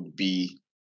would be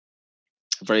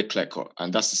very clear cut,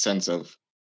 and that's the sense of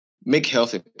make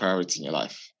health a priority in your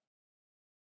life.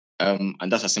 And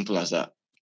that's as simple as that.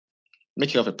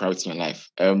 Make health a priority in your life.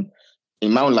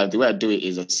 In my own life, the way I do it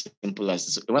is as simple as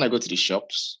this. When I go to the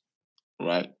shops,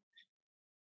 right?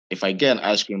 If I get an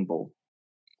ice cream bowl,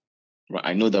 right,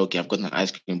 I know that, okay, I've got an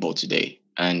ice cream bowl today.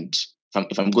 And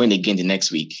if I'm going again the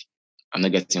next week, I'm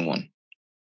not getting one,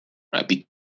 right?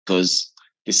 Because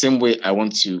the same way I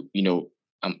want to, you know,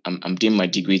 I'm doing my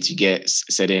degree to get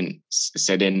certain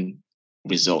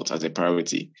results as a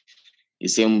priority. The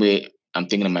same way I'm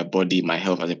thinking of my body, my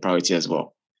health as a priority as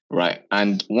well, right?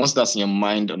 And once that's in your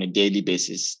mind on a daily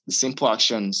basis, the simple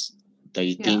actions that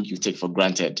you think you take for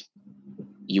granted,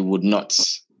 you would not.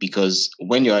 Because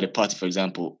when you're at a party, for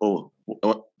example,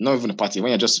 not even a party, when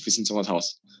you're just visiting someone's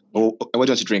house, what do you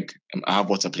want to drink? I have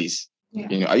water, please.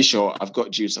 You know, are you sure? I've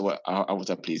got juice. I have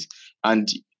water, please. And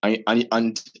you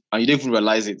don't even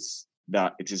realize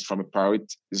that it is from a priority.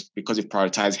 It's because you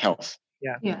prioritize health.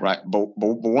 Right. But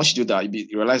once you do that,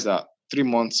 you realize that 3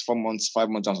 months, 4 months, 5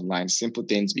 months down the line, simple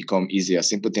things become easier.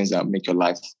 Simple things that make your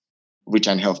life rich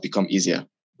and health become easier.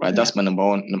 Right. That's my number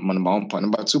one point.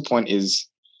 Number 2 point is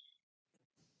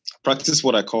practice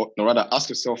what I call, or rather ask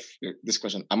yourself this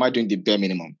question: am I doing the bare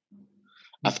minimum?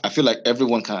 I feel like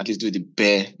everyone can at least do the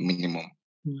bare minimum.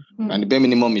 And the bare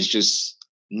minimum is just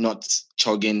not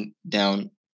chugging down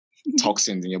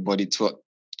toxins in your body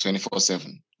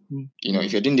 24/7. You know,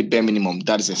 if you're doing the bare minimum,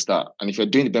 that is a start. And if you're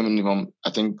doing the bare minimum, I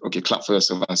think, okay, clap for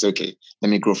yourself and say, okay, let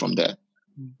me grow from there.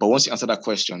 But once you answer that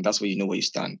question, that's where you know where you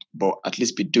stand. But at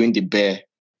least be doing the bare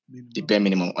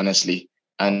minimum, honestly.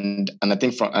 And I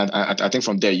think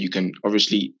from there you can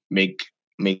obviously make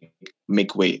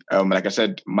way. Like I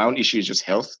said, my own issue is just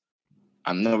health.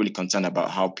 I'm not really concerned about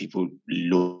how people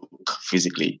look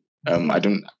physically. I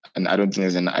don't think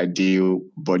there's an ideal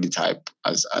body type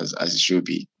as it should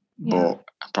be. Yeah.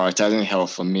 But prioritizing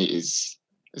health for me is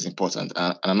important.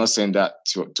 And I'm not saying that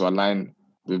to align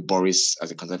with Boris as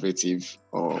a conservative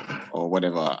or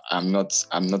whatever. I'm not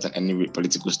in any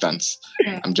political stance.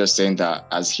 Yeah. I'm just saying that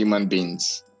as human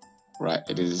beings, right,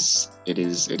 it is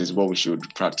what we should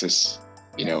practice,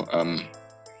 you know,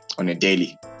 on a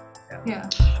daily. Yeah.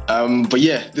 But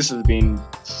yeah, this has been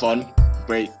fun,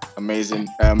 great, amazing.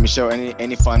 Michelle,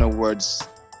 any final words?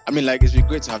 I mean, like, it's been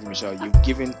great to have you, Michelle. You've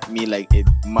given me like a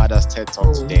mad-ass TED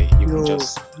talk today. You can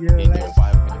just in your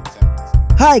 5 minutes.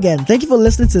 Hi again, thank you for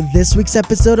listening to this week's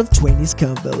episode of 20s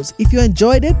Convos. If you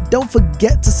enjoyed it, don't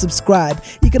forget to subscribe.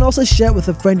 You can also share it with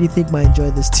a friend you think might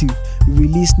enjoy this too. We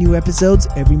release new episodes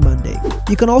every Monday.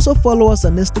 You can also follow us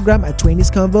on Instagram at 20s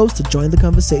Convos to join the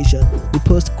conversation. We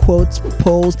post quotes,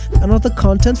 polls, and other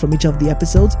content from each of the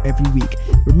episodes every week.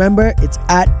 Remember, it's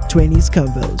at 20s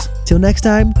Convos. Till next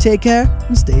time, take care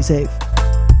and stay safe.